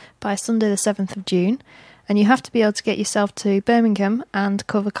competition@ubuntu-uk.org by Sunday the 7th of June, and you have to be able to get yourself to Birmingham and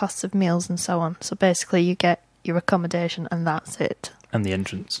cover costs of meals and so on. So basically you get your accommodation and that's it. And the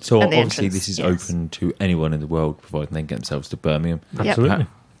entrance. So And the obviously entrance, this is yes. open to anyone in the world, providing they get themselves to Birmingham. Absolutely.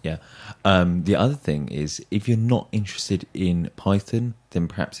 Yeah. The other thing is, if you're not interested in Python, then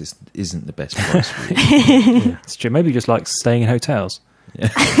perhaps this isn't the best price for you. It's true. Maybe you just like staying in hotels.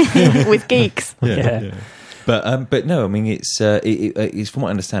 With geeks. Yeah. But no, I mean it's from what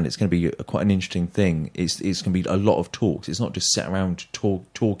I understand, it's going to be quite an interesting thing. It's going to be a lot of talks. It's not just sat around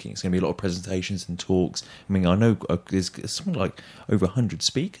talking. It's going to be a lot of presentations and talks. I mean, I know there's something like over 100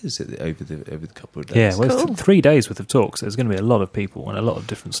 speakers over the couple of days. Yeah, well, Cool. it's 3 days worth of talks. There's going to be a lot of people and a lot of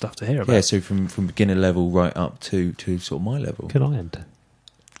different stuff to hear about. Yeah, so from beginner level right up to sort of my level. Can I enter?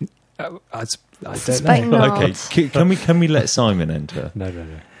 I don't Suspect know. not. Okay, can we let Simon enter? No.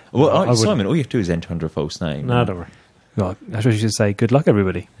 Well, I wouldn't. Simon, all you have to do is enter under a false name. No, don't worry. Well, I suppose you should say good luck,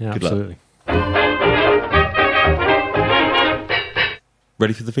 everybody. Yeah, Good luck. absolutely.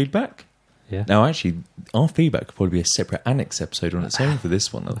 Ready for the feedback? Yeah. Now, actually, our feedback could probably be a separate annex episode on its own for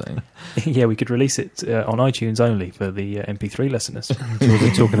this one, I think. Yeah, we could release it on iTunes only for the MP3 listeners. We'll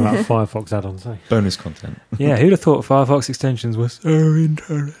be talking about Firefox add-ons, eh? Bonus content. Yeah, who'd have thought Firefox extensions were so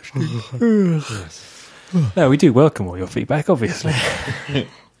interesting? No, we do welcome all your feedback, obviously.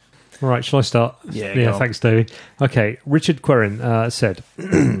 All right, shall I start? Yeah, go on. Thanks, Davey. Okay, Richard Querin said,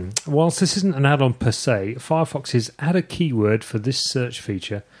 whilst this isn't an add-on per se, Firefox's add a keyword for this search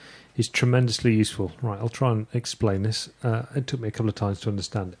feature is tremendously useful. Right, I'll try and explain this. It took me a couple of times to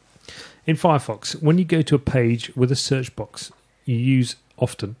understand it. In Firefox, when you go to a page with a search box, you use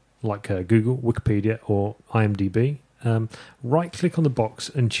often, like Google, Wikipedia, or IMDb, right-click on the box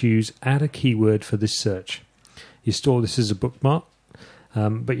and choose add a keyword for this search. You store this as a bookmark,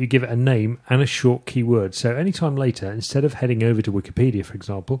 but you give it a name and a short keyword. So anytime later, instead of heading over to Wikipedia, for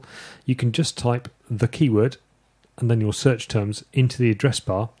example, you can just type the keyword and then your search terms into the address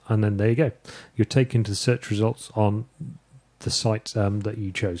bar, and then there you go. You're taken to the search results on the site that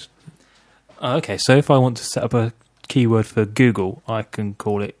you chose. Okay, so if I want to set up a keyword for Google, I can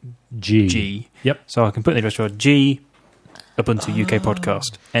call it G. Yep. So I can put in the address bar G, Ubuntu UK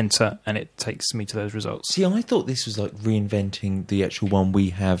podcast, enter, and it takes me to those results. See, I thought this was like reinventing the actual one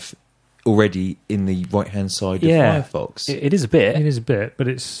we have already in the right-hand side Yeah. of Firefox. It is a bit. It is a bit, but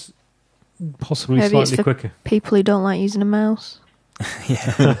it's possibly Maybe it's slightly for quicker. people who don't like using a mouse.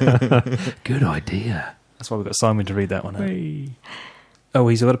 Good idea. That's why we've got Simon to read that one out. Oh,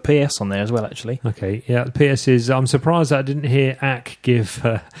 he's got a PS on there as well, actually. Okay, yeah, the PS is, I'm surprised that I didn't hear Ack give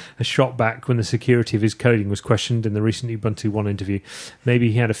a shot back when the security of his coding was questioned in the recent Ubuntu One interview.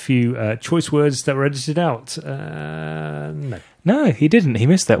 Maybe he had a few choice words that were edited out. No. No, he didn't. He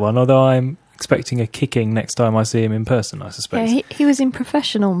missed that one, although I'm expecting a kicking next time I see him in person, I Yeah, suspect. he was in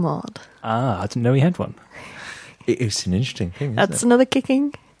professional mode. I didn't know he had one. It's an interesting thing, isn't That's it? another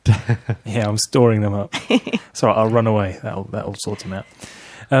kicking. Yeah, I'm storing them up. It's all right, I'll run away. That'll sort him out.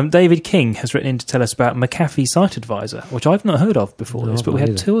 David King has written in to tell us about McAfee Site Advisor, which I've not heard of before No, this, I've but we not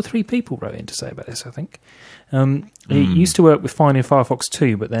had either. 2 or 3 people wrote in to say about this, I think. He used to work with fine in Firefox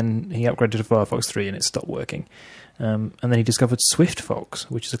 2, but then he upgraded to Firefox 3 and it stopped working. And then he discovered SwiftFox,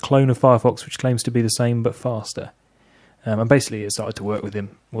 which is a clone of Firefox which claims to be the same but faster. And basically it started to work with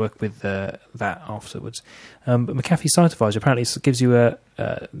that afterwards. But McAfee Site Advisor apparently gives you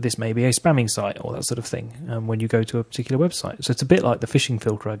this may be a spamming site or that sort of thing when you go to a particular website. So it's a bit like the phishing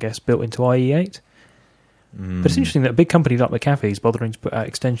filter, I guess, built into IE8. But it's interesting that a big company like McAfee is bothering to put out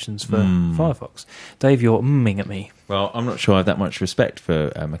extensions for Firefox. Dave, you're mmming at me. Well, I'm not sure I have that much respect for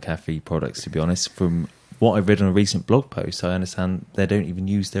McAfee products, to be honest. From what I've read on a recent blog post, I understand they don't even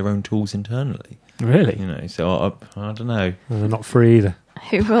use their own tools internally. Really? So I don't know. Well, they're not free either.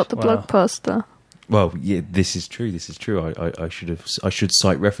 Who wrote the blog post, though? Well, yeah, this is true. I should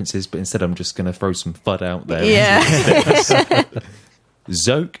cite references, but instead I'm just going to throw some FUD out there. Yeah.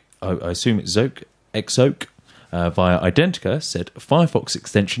 Zoke, I assume it's Zoke, Xoke, via Identica, said Firefox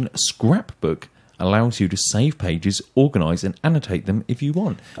extension Scrapbook allows you to save pages, organise and annotate them if you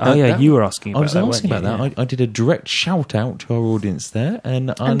want. You were asking about that. I was asking about that. I did a direct shout out to our audience there. And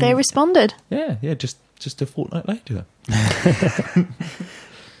they responded. Yeah, just a fortnight later.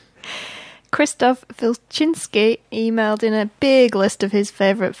 Christoph Vilchinski emailed in a big list of his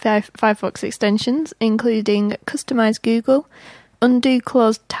favourite Firefox extensions, including Customize Google, Undo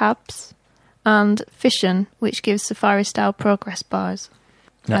Closed Tabs, and Fission, which gives Safari-style progress bars.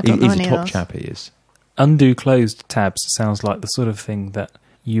 Now, I don't know he's any a of top those. chap, he is. Undo closed tabs sounds like the sort of thing that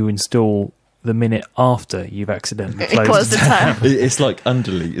you install the minute after you've accidentally closed the tab. It's like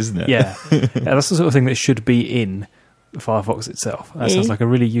Underly, isn't it? Yeah. That's the sort of thing that should be in Firefox itself. That sounds like a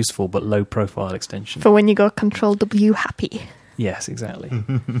really useful but low-profile extension. For when you go Control-W happy. Yes, exactly.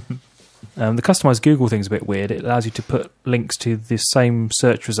 The customized Google thing's a bit weird. It allows you to put links to the same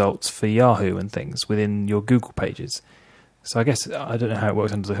search results for Yahoo and things within your Google pages. So I guess, I don't know how it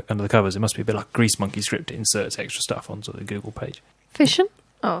works under the covers. It must be a bit like Grease Monkey script. It inserts extra stuff onto the Google page. Fission?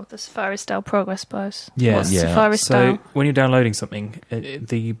 Oh, the Safari-style progress bars. Yeah. What's Yeah. Safari-style? So when you're downloading something,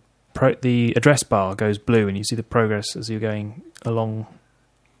 the address bar goes blue and you see the progress as you're going along,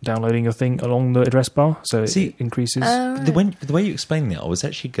 downloading your thing along the address bar. So it increases. The way you explained that, I was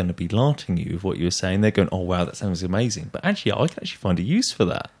actually going to be larting you with what you were saying. They're going, oh wow, that sounds amazing. But actually, I can actually find a use for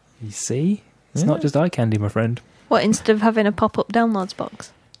that. You see? It's not just eye candy, my friend. What, instead of having a pop-up downloads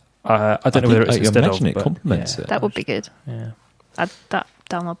box? I don't know whether it's instead of. it complements it. That would be good. Yeah. That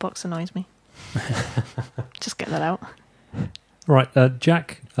download box annoys me. Just get that out. Right,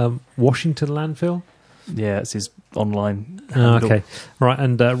 Jack, Washington landfill. Yeah, it's his online. Okay, right,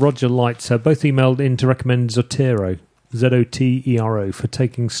 and Roger Light both emailed in to recommend Zotero, Zotero, for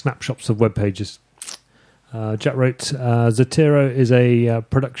taking snapshots of web pages. Jack wrote, Zotero is a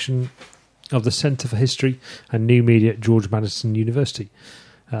production of the Centre for History and New Media at George Mason University.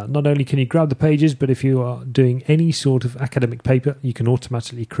 Not only can you grab the pages, but if you are doing any sort of academic paper, you can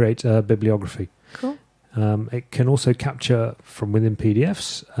automatically create a bibliography. Cool. It can also capture from within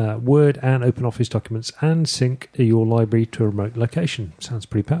PDFs, Word and OpenOffice documents, and sync your library to a remote location. Sounds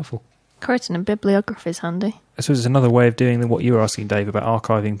pretty powerful. Creating a bibliography is handy. I suppose it's another way of doing what you were asking, Dave, about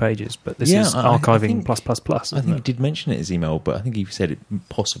archiving pages, but this is archiving plus. I think he did mention it in his email, but I think he said it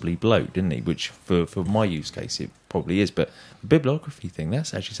possibly bloat, didn't he? Which, for my use case, it probably is. But the bibliography thing,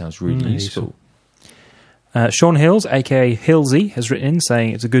 that actually sounds really useful. Sean Hills, a.k.a. Hillsy, has written in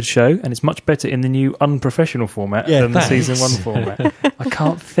saying it's a good show and it's much better in the new unprofessional format than the Season 1 format. I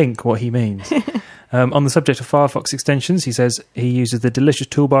can't think what he means. On the subject of Firefox extensions, he says he uses the Delicious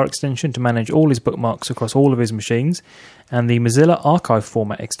Toolbar extension to manage all his bookmarks across all of his machines, and the Mozilla Archive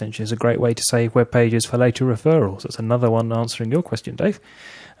Format extension is a great way to save web pages for later referrals. That's another one answering your question, Dave.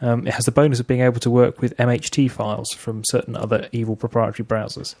 It has the bonus of being able to work with MHT files from certain other evil proprietary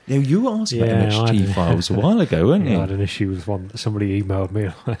browsers. Yeah, you were asking about MHT files a while ago, weren't you? I had an issue with one that somebody emailed me.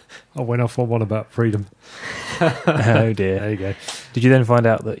 I went off on one about freedom. Oh dear. There you go. Did you then find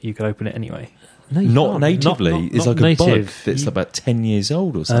out that you could open it anyway? No, Not natively. It's like native. a bug that's about 10 years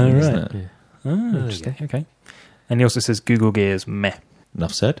old or something, isn't it? Yeah. Oh, interesting. Okay. And he also says Google Gears, meh.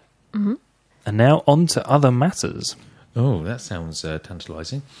 Enough said. Mm-hmm. And now on to other matters. Oh, that sounds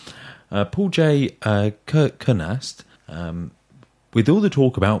tantalising. Paul J. Kernast, with all the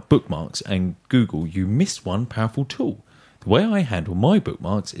talk about bookmarks and Google, you missed one powerful tool. The way I handle my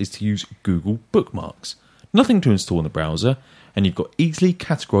bookmarks is to use Google Bookmarks. Nothing to install in the browser, and you've got easily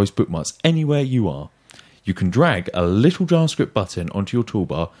categorised bookmarks anywhere you are. You can drag a little JavaScript button onto your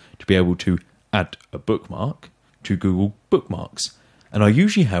toolbar to be able to add a bookmark to Google Bookmarks. And I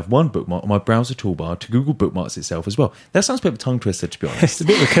usually have one bookmark on my browser toolbar to Google Bookmarks itself as well. That sounds a bit of a tongue twister, to be honest. It's a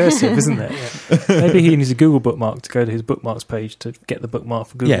bit recursive, isn't it? Yeah. Maybe he needs a Google bookmark to go to his bookmarks page to get the bookmark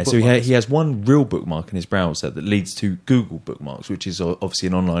for Google Bookmarks. So he has one real bookmark in his browser that leads to Google Bookmarks, which is obviously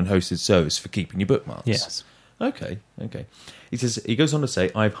an online hosted service for keeping your bookmarks. Yes. Okay. He goes on to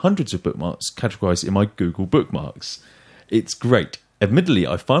say, I have hundreds of bookmarks categorised in my Google Bookmarks. It's great. Admittedly,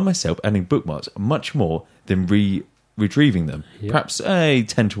 I find myself adding bookmarks much more than retrieving them. Yep. Perhaps a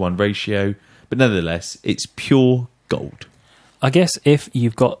 10-to-1 ratio, but nevertheless, it's pure gold. I guess if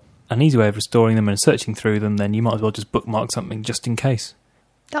you've got an easy way of restoring them and searching through them, then you might as well just bookmark something just in case.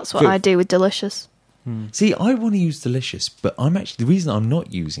 That's what I do with Delicious. See, I want to use Delicious, but the reason I'm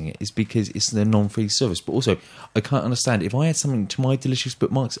not using it is because it's a non-free service. But also, I can't understand, if I add something to my Delicious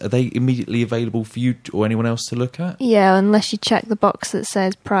bookmarks, are they immediately available for you or anyone else to look at? Yeah, unless you check the box that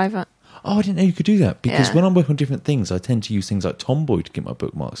says private. Oh, I didn't know you could do that, because Yeah. when I'm working on different things, I tend to use things like Tomboy to get my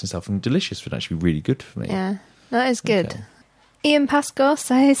bookmarks and stuff, and Delicious would actually be really good for me. Yeah, that is good. Okay. Ian Pascoe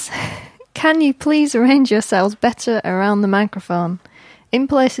says, can you please arrange yourselves better around the microphone? In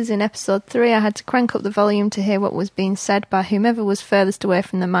places in episode 3, I had to crank up the volume to hear what was being said by whomever was furthest away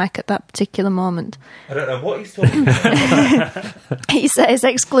from the mic at that particular moment. I don't know what he's talking about. He says,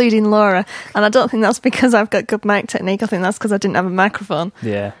 excluding Laura, and I don't think that's because I've got good mic technique. I think that's because I didn't have a microphone.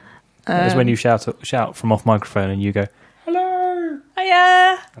 Yeah. That is when you shout from off microphone and you go, hello.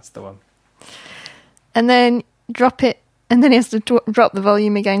 Hiya! That's the one. And then drop it, and then he has to drop the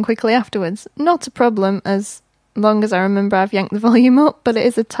volume again quickly afterwards. Not a problem, as long as I remember I've yanked the volume up, but it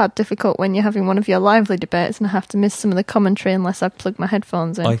is a tad difficult when you're having one of your lively debates and I have to miss some of the commentary unless I've plugged my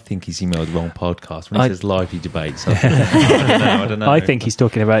headphones in. I think he's emailed the wrong podcast when he says lively debates. I don't know. I think he's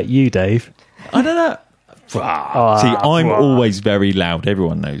talking about you, Dave. I don't know. See, I'm always very loud.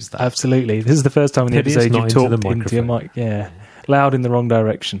 Everyone knows that. Absolutely. This is the first time in the Maybe it's episode not you've into talked the into your microphone. mic. Yeah. Loud in the wrong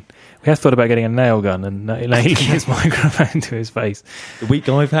direction. We have thought about getting a nail gun and nailing his microphone to his face. The week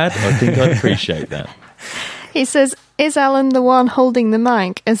I've had, I think I'd appreciate that. He says, is Alan the one holding the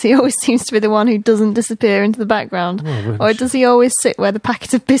mic, as he always seems to be the one who doesn't disappear into the background? Or does he always sit where the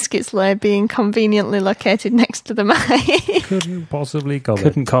packet of biscuits lay, being conveniently located next to the mic? Couldn't possibly comment.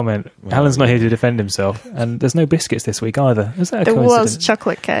 Couldn't comment. Alan's not here to defend himself. And there's no biscuits this week either. Is that a There was coincidence?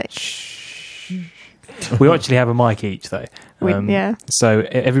 chocolate cake. We actually have a mic each, though. Yeah. So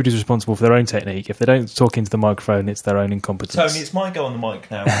everybody's responsible for their own technique. If they don't talk into the microphone, it's their own incompetence. Tony, it's my go on the mic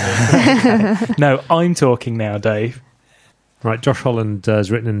now. No, I'm talking now, Dave. Right, Josh Holland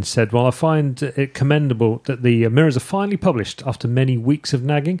has written and said, well, I find it commendable that the mirrors are finally published after many weeks of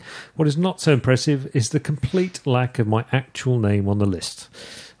nagging. What is not so impressive is the complete lack of my actual name on the list.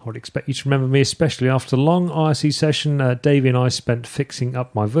 I would expect you to remember me, especially after a long IRC session. Davey and I spent fixing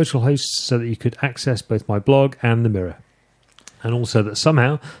up my virtual hosts so that you could access both my blog and the mirror. And also that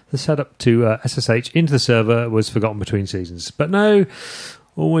somehow the setup to SSH into the server was forgotten between seasons. But no,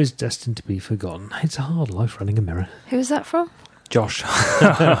 always destined to be forgotten. It's a hard life running a mirror. Who's that from? Josh.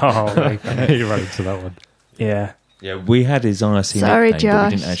 Oh, very funny. You ran into that one. Yeah. Yeah, we had his IRC Sorry, nickname, but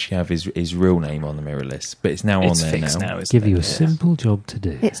we Josh. didn't actually have his real name on the mirror list. But it's now It's on there fixed now. now, isn't Give it? you a Yes. simple job to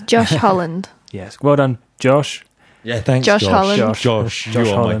do. It's Josh Holland. Yes. Well done, Josh. Yeah, thanks, Josh Holland. Josh, you are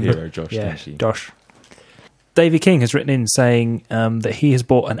Holland. my hero, Josh. Yeah, Thank you. Josh. Davey King has written in saying that he has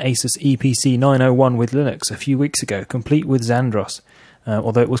bought an Asus EPC 901 with Linux a few weeks ago, complete with Xandros.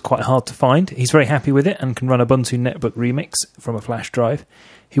 Although it was quite hard to find, he's very happy with it and can run Ubuntu Netbook Remix from a flash drive.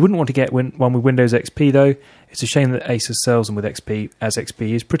 He wouldn't want to get one with Windows XP though. It's a shame that Asus sells them with XP, as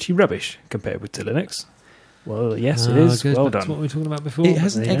XP is pretty rubbish compared with to Linux. Well, yes, it is. Goes Well back to what done. we were talking about before. It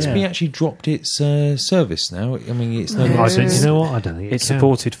hasn't Yeah. XP actually dropped its service now. I mean, it's no No. I longer. don't, you know what? I don't think It's can.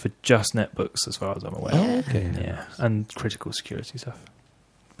 supported for just netbooks, as far as I'm aware. Oh, okay. Yeah, and critical security stuff.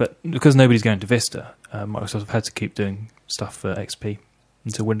 But because nobody's going to Vista, Microsoft have had to keep doing stuff for XP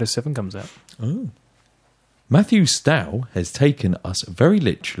until Windows 7 comes out. Oh. Matthew Stow has taken us very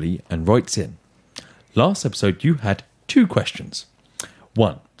literally and writes in. Last episode, you had 2 questions.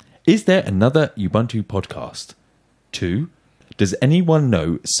 1. Is there another Ubuntu podcast? 2. Does anyone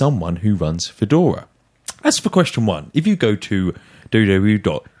know someone who runs Fedora? As for question 1, if you go to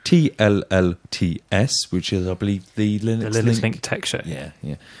www.tllts, which is, I believe, the Linux, The Linux Link Tech Show. Yeah.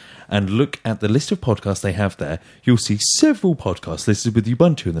 And look at the list of podcasts they have there, you'll see several podcasts listed with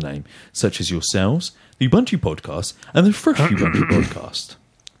Ubuntu in the name, such as yourselves, the Ubuntu podcast, and the Fresh Ubuntu podcast.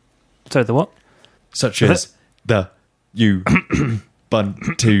 So the what? Such as the Ubuntu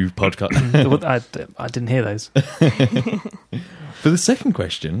podcast. I didn't hear those. For the second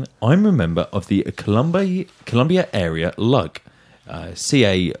question, I'm a member of the Columbia Area LUG,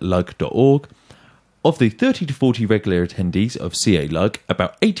 calug.org. Of the 30 to 40 regular attendees of CA LUG,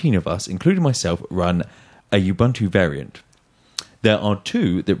 about 18 of us, including myself, run a Ubuntu variant. There are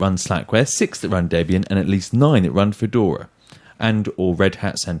 2 that run Slackware, 6 that run Debian, and at least 9 that run Fedora and or Red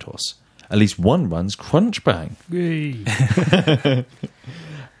Hat CentOS. At least 1 runs Crunchbang. Yay.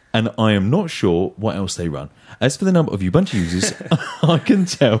 and I am not sure what else they run. As for the number of Ubuntu users, I can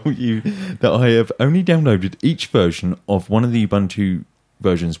tell you that I have only downloaded each version of one of the Ubuntu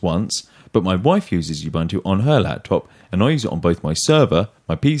versions once, but my wife uses Ubuntu on her laptop, and I use it on both my server,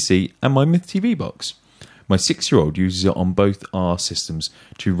 my PC, and my Myth TV box. My 6-year-old uses it on both our systems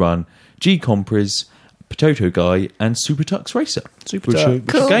to run G-Compris, Potato Guy, and Super Tux Racer. Which are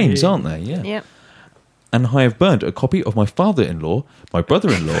Cool. games, aren't they? Yeah. Yep. And I have burnt a copy of my father-in-law, my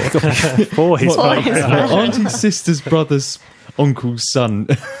brother-in-law, For his For phone. his my auntie's sister's brother's uncle's son,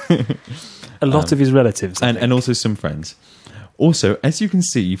 A lot of his relatives. I think. and also some friends. Also, as you can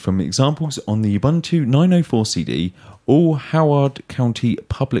see from examples on the Ubuntu 904 CD, all Howard County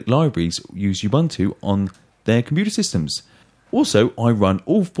public libraries use Ubuntu on their computer systems. Also, I run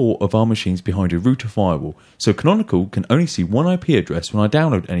all 4 of our machines behind a router firewall, so Canonical can only see one IP address when I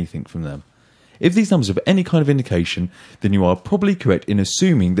download anything from them. If these numbers are of any kind of indication, then you are probably correct in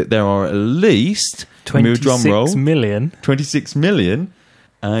assuming that there are at least 26 million. 26 million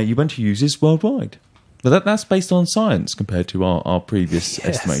Ubuntu users worldwide. But that's based on science compared to our previous Yes.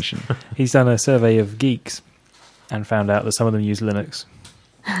 estimation. He's done a survey of geeks and found out that some of them use Linux.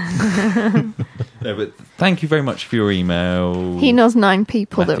 No, but thank you very much for your email. He knows 9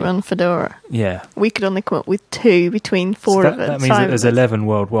 people that Matthew. run Fedora. Yeah. We could only come up with 2 between 4 So of us. that means 5 that of there's us. 11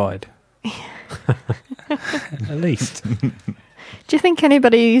 worldwide. At least. Do you think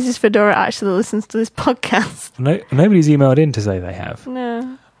anybody who uses Fedora actually listens to this podcast? No, nobody's emailed in to say they have.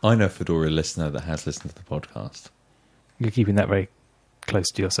 No. I know a Fedora listener that has listened to the podcast. You're keeping that very close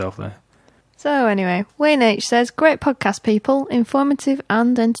to yourself there. So anyway, Wayne H says, great podcast, people, informative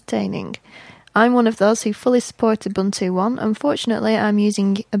and entertaining. I'm one of those who fully support Ubuntu One. Unfortunately, I'm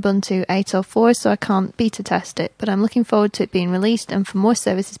using Ubuntu 8.04, so I can't beta test it, but I'm looking forward to it being released and for more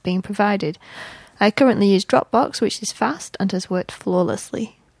services being provided. I currently use Dropbox, which is fast and has worked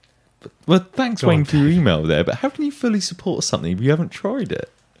flawlessly. Well, thanks, Go on, Wayne, for your email there, but how can you fully support something if you haven't tried it?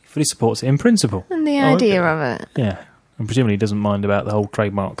 He fully supports it in principle. And the Oh, idea okay. of it. Yeah. And presumably doesn't mind about the whole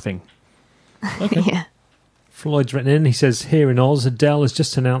trademark thing. Okay. Yeah. Floyd's written in. He says, here in Oz, Dell has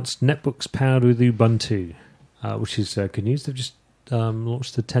just announced netbooks powered with Ubuntu, which is good news. They've just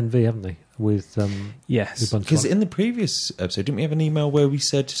launched the 10V, haven't they? With Yes. Ubuntu. Because in the previous episode, didn't we have an email where we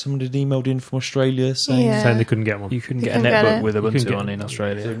said someone had emailed in from Australia saying... Yeah. saying they couldn't get one. You couldn't You get a can get netbook it. with You can Ubuntu get on it. in So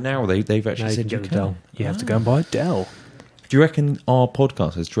Australia. now they've actually Now you said can you get can. the Dell. You have to go and buy a Dell. Do you reckon our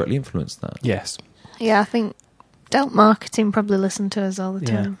podcast has directly influenced that? Yes. Yeah, I think Dell Marketing probably listen to us all the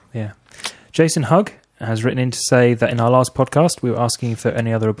Yeah. time. Yeah. Jason Hugg has written in to say that in our last podcast we were asking if there are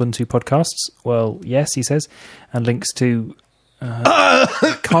any other Ubuntu podcasts. Well, yes, he says, and links to.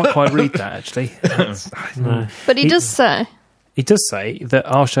 Can't quite read that actually. No. But he does say, He does say that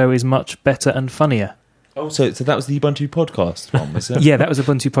our show is much better and funnier. Oh, so that was the Ubuntu podcast one, was it? Yeah, that was a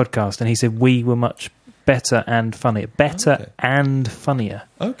Ubuntu podcast, and he said we were much better and funnier. Better Okay. and funnier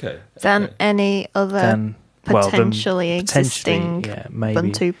Okay. than Okay. any other than potentially potentially, existing yeah, maybe.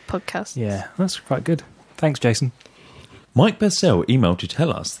 Ubuntu podcast. Yeah, that's quite good. Thanks, Jason. Mike Purcell emailed to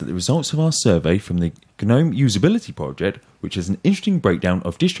tell us that the results of our survey from the GNOME Usability Project, which is an interesting breakdown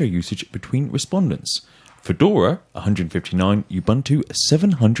of distro usage between respondents. Fedora, 159, Ubuntu,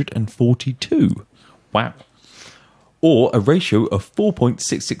 742. Wow. Or a ratio of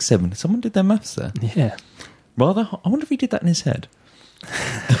 4.667. Someone did their maths there. Yeah. Rather, I wonder if he did that in his head.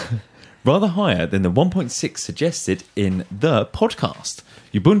 Rather higher than the 1.6 suggested in the podcast.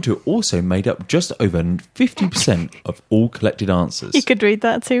 Ubuntu also made up just over 50% of all collected answers. You could read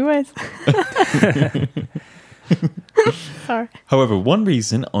that 2 ways. Sorry. However, one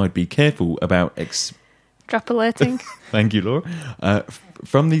reason I'd be careful about Extrapolating. thank you, Laura,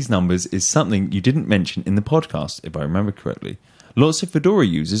 from these numbers is something you didn't mention in the podcast, if I remember correctly. Lots of Fedora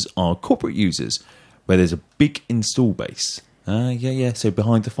users are corporate users, where there's a big install base. Yeah. So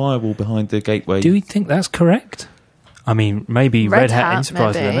behind the firewall, behind the gateway. Do we think that's correct? I mean, maybe Red, Red Hat Hat,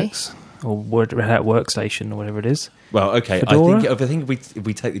 Enterprise maybe. Linux or Red Hat Workstation or whatever it is. Well, okay. Fedora? I think if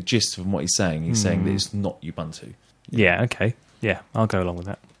we take the gist of what he's saying that it's not Ubuntu. Yeah, okay. Yeah, I'll go along with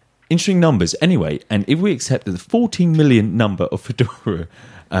that. Interesting numbers, anyway. And if we accept that the 14 million number of Fedora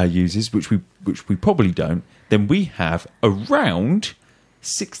users, which we probably don't, then we have around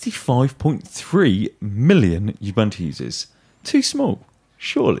 65.3 million Ubuntu users. Too small,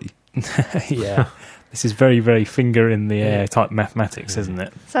 surely. Yeah. This is very, very finger in the air type mathematics, isn't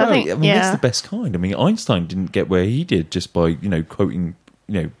it? So I think, that's yeah. the best kind. I mean, Einstein didn't get where he did just by quoting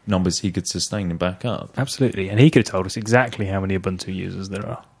numbers he could sustain and back up. Absolutely. And he could have told us exactly how many Ubuntu users there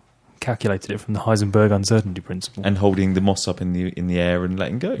are. Calculated it from the Heisenberg uncertainty principle. And holding the moss up in the air and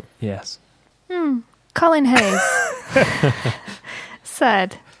letting go. Yes. Colin Hayes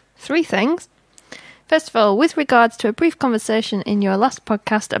said, 3 things. First of all, with regards to a brief conversation in your last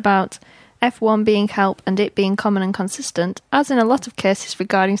podcast about F1 being help and it being common and consistent, as in a lot of cases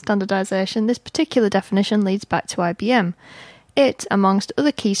regarding standardisation, this particular definition leads back to IBM. It, amongst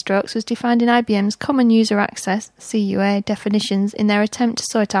other keystrokes, was defined in IBM's Common User Access (CUA) definitions in their attempt to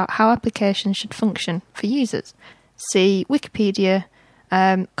sort out how applications should function for users. See Wikipedia,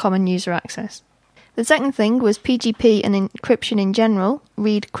 Common User Access. The second thing was PGP and encryption in general.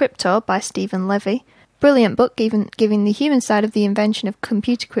 Read Crypto by Stephen Levy. Brilliant book, giving the human side of the invention of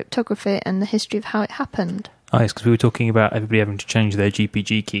computer cryptography and the history of how it happened. Oh, yes, because we were talking about everybody having to change their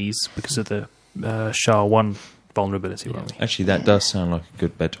GPG keys because of the SHA-1 vulnerability, weren't we? Actually, that does sound like a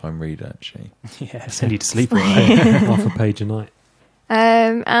good bedtime read, actually. Yeah, send you to sleep. Right? Half a page a night.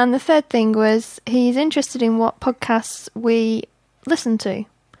 And the third thing was he's interested in what podcasts we listen to.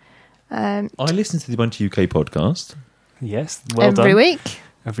 I listen to the Ubuntu UK podcast. Yes, well every done. week.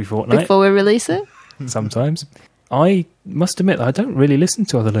 Every fortnight. Before we release it. Sometimes. I must admit that I don't really listen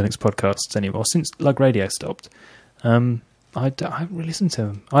to other Linux podcasts anymore since Lug Radio stopped. I haven't really listened to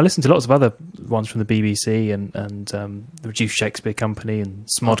them. I listen to lots of other ones from the BBC and the Reduced Shakespeare Company and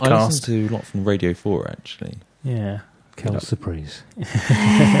Smodcast. I listen to a lot from Radio 4, actually. Yeah. Quelle surprise.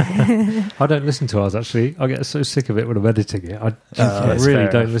 I don't listen to ours, actually. I get so sick of it when I'm editing it. I really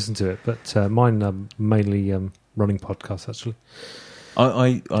don't listen to it. But mine are mainly running podcasts, actually.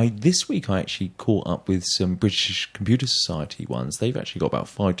 I this week I actually caught up with some British Computer Society ones. They've actually got about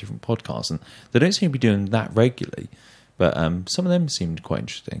 5 different podcasts, and they don't seem to be doing that regularly. But some of them seemed quite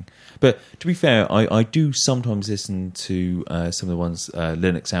interesting. But to be fair, I do sometimes listen to some of the ones,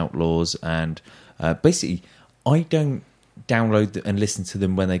 Linux Outlaws, and basically I don't download and listen to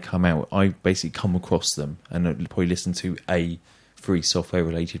them when they come out. I basically come across them and I'll probably listen to a free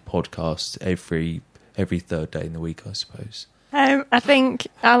software-related podcast every third day in the week, I suppose. I think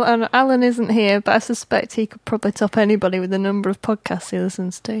Alan isn't here, but I suspect he could probably top anybody with the number of podcasts he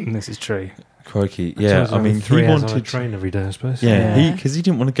listens to. This is true. Crikey, yeah. I mean, 3 he hours wanted on a train every day, I suppose. Yeah, because he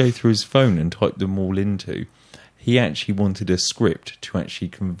didn't want to go through his phone and type them all into. He actually wanted a script to actually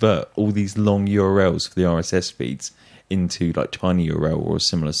convert all these long URLs for the RSS feeds into like TinyURL or a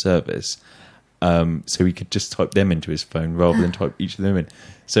similar service, so he could just type them into his phone rather than type each of them in.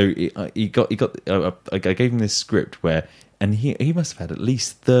 So I gave him this script where. And he must have had at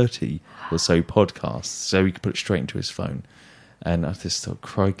least 30 or so podcasts, so he could put it straight into his phone. And I just thought,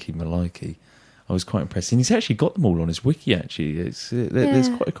 crikey, malikey. I was quite impressed. And he's actually got them all on his wiki, actually. There's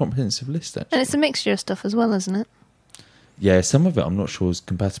quite a comprehensive list, actually. And it's a mixture of stuff as well, isn't it? Yeah, some of it I'm not sure is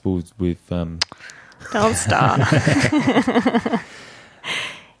compatible with... Don't start.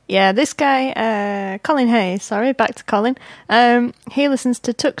 Yeah, this guy, Colin Hayes, back to Colin. He listens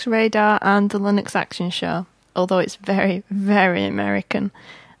to Tux Radar and the Linux Action Show. Although it's very, very American.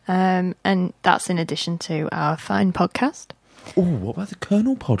 And that's in addition to our fine podcast. Oh, what about the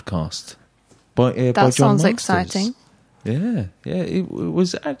Kernel podcast? By That John sounds Masters? exciting. Yeah, it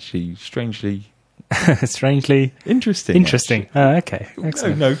was actually strangely interesting. Interesting. Okay.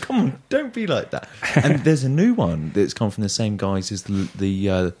 Excellent. No, come on, don't be like that. And there's a new one that's come from the same guys as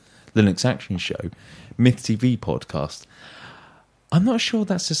the Linux Action Show, Myth TV podcast. I'm not sure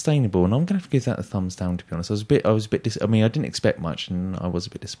that's sustainable, and I'm going to have to give that a thumbs down. To be honest, I was a bit. I mean, I didn't expect much, and I was a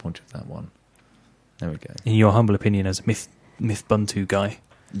bit disappointed with that one. There we go. In your humble opinion, as a Mythbuntu guy,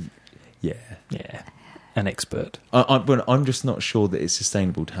 yeah, an expert. But I'm just not sure that it's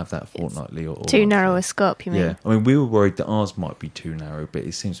sustainable to have that fortnightly or too narrow a scope. You mean? Yeah, I mean, we were worried that ours might be too narrow, but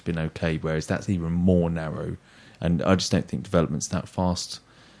it seems to have been okay. Whereas that's even more narrow, and I just don't think development's that fast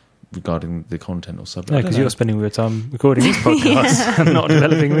regarding the content or something. No, because you're spending your time recording this podcast and not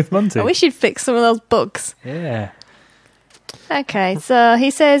developing with Ubuntu. I wish you'd fix some of those bugs. Yeah. Okay, so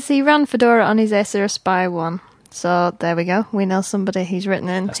he says he ran Fedora on his Acer Aspire 1. So there we go. We know somebody who's written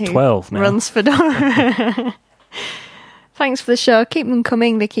in That's who 12 now. runs Fedora. Thanks for the show. Keep them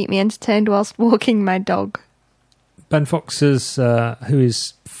coming. They keep me entertained whilst walking my dog. Ben Fox says, who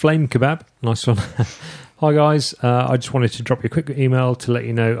is Flame Kebab? Nice one. Hi guys, I just wanted to drop you a quick email to let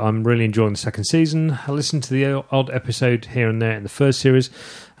you know I'm really enjoying the second season. I listened to the odd episode here and there in the first series,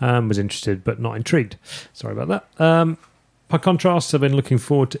 was interested but not intrigued. Sorry about that. By contrast, I've been looking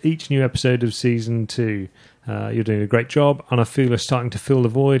forward to each new episode of season 2. You're doing a great job, and I feel you're starting to fill the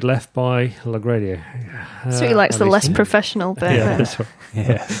void left by Lug Radio. So he likes the less professional bit. Yeah, that's right.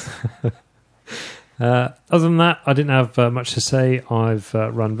 Yes. Other than that, I didn't have much to say. I've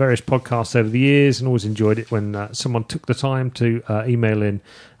run various podcasts over the years and always enjoyed it when someone took the time to email in,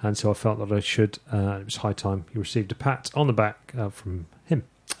 and so I felt that I should. It was high time you received a pat on the back from him.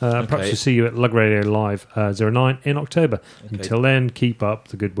 Perhaps Okay. we'll see you at Lug Radio Live 09 in October. Okay. Until then, keep up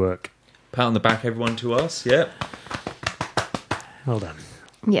the good work. Pat on the back, everyone, to us. Yep. Well done.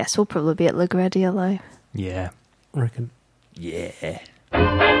 Yes, we'll probably be at LaGradia Live. Yeah. I reckon. Yeah.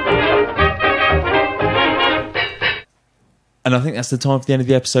 And I think that's the time for the end of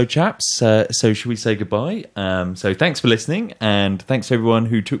the episode, chaps. So should we say goodbye? So thanks for listening, and thanks to everyone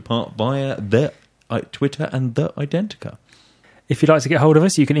who took part via the Twitter and the Identica. If you'd like to get hold of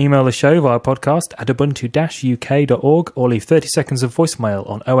us, you can email the show via podcast at ubuntu-uk.org or leave 30 seconds of voicemail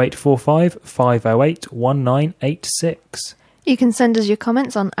on 0845 508 1986. You can send us your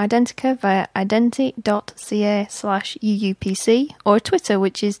comments on Identica via identi.ca/UUPC or Twitter,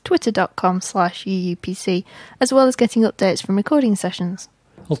 which is twitter.com/UUPC, as well as getting updates from recording sessions.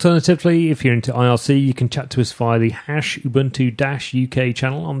 Alternatively, if you're into IRC, you can chat to us via the #Ubuntu-UK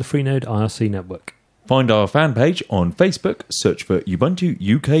channel on the Freenode IRC network. Find our fan page on Facebook, search for Ubuntu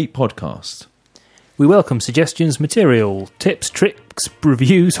UK Podcast. We welcome suggestions, material, tips, tricks,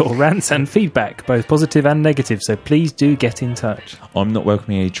 reviews or rants and feedback, both positive and negative, so please do get in touch. I'm not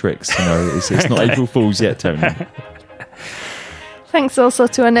welcoming any tricks, it's not April Fool's yet, Tony. Thanks also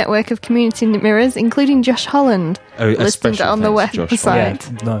to our network of community mirrors, including Josh Holland, Oh, a listed special on the thanks to Josh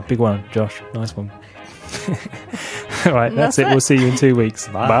website. Yeah, no, big one, Josh. Nice one. All right, that's it. We'll see you in 2 weeks.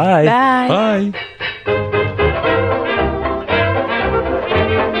 Bye. Bye. Bye.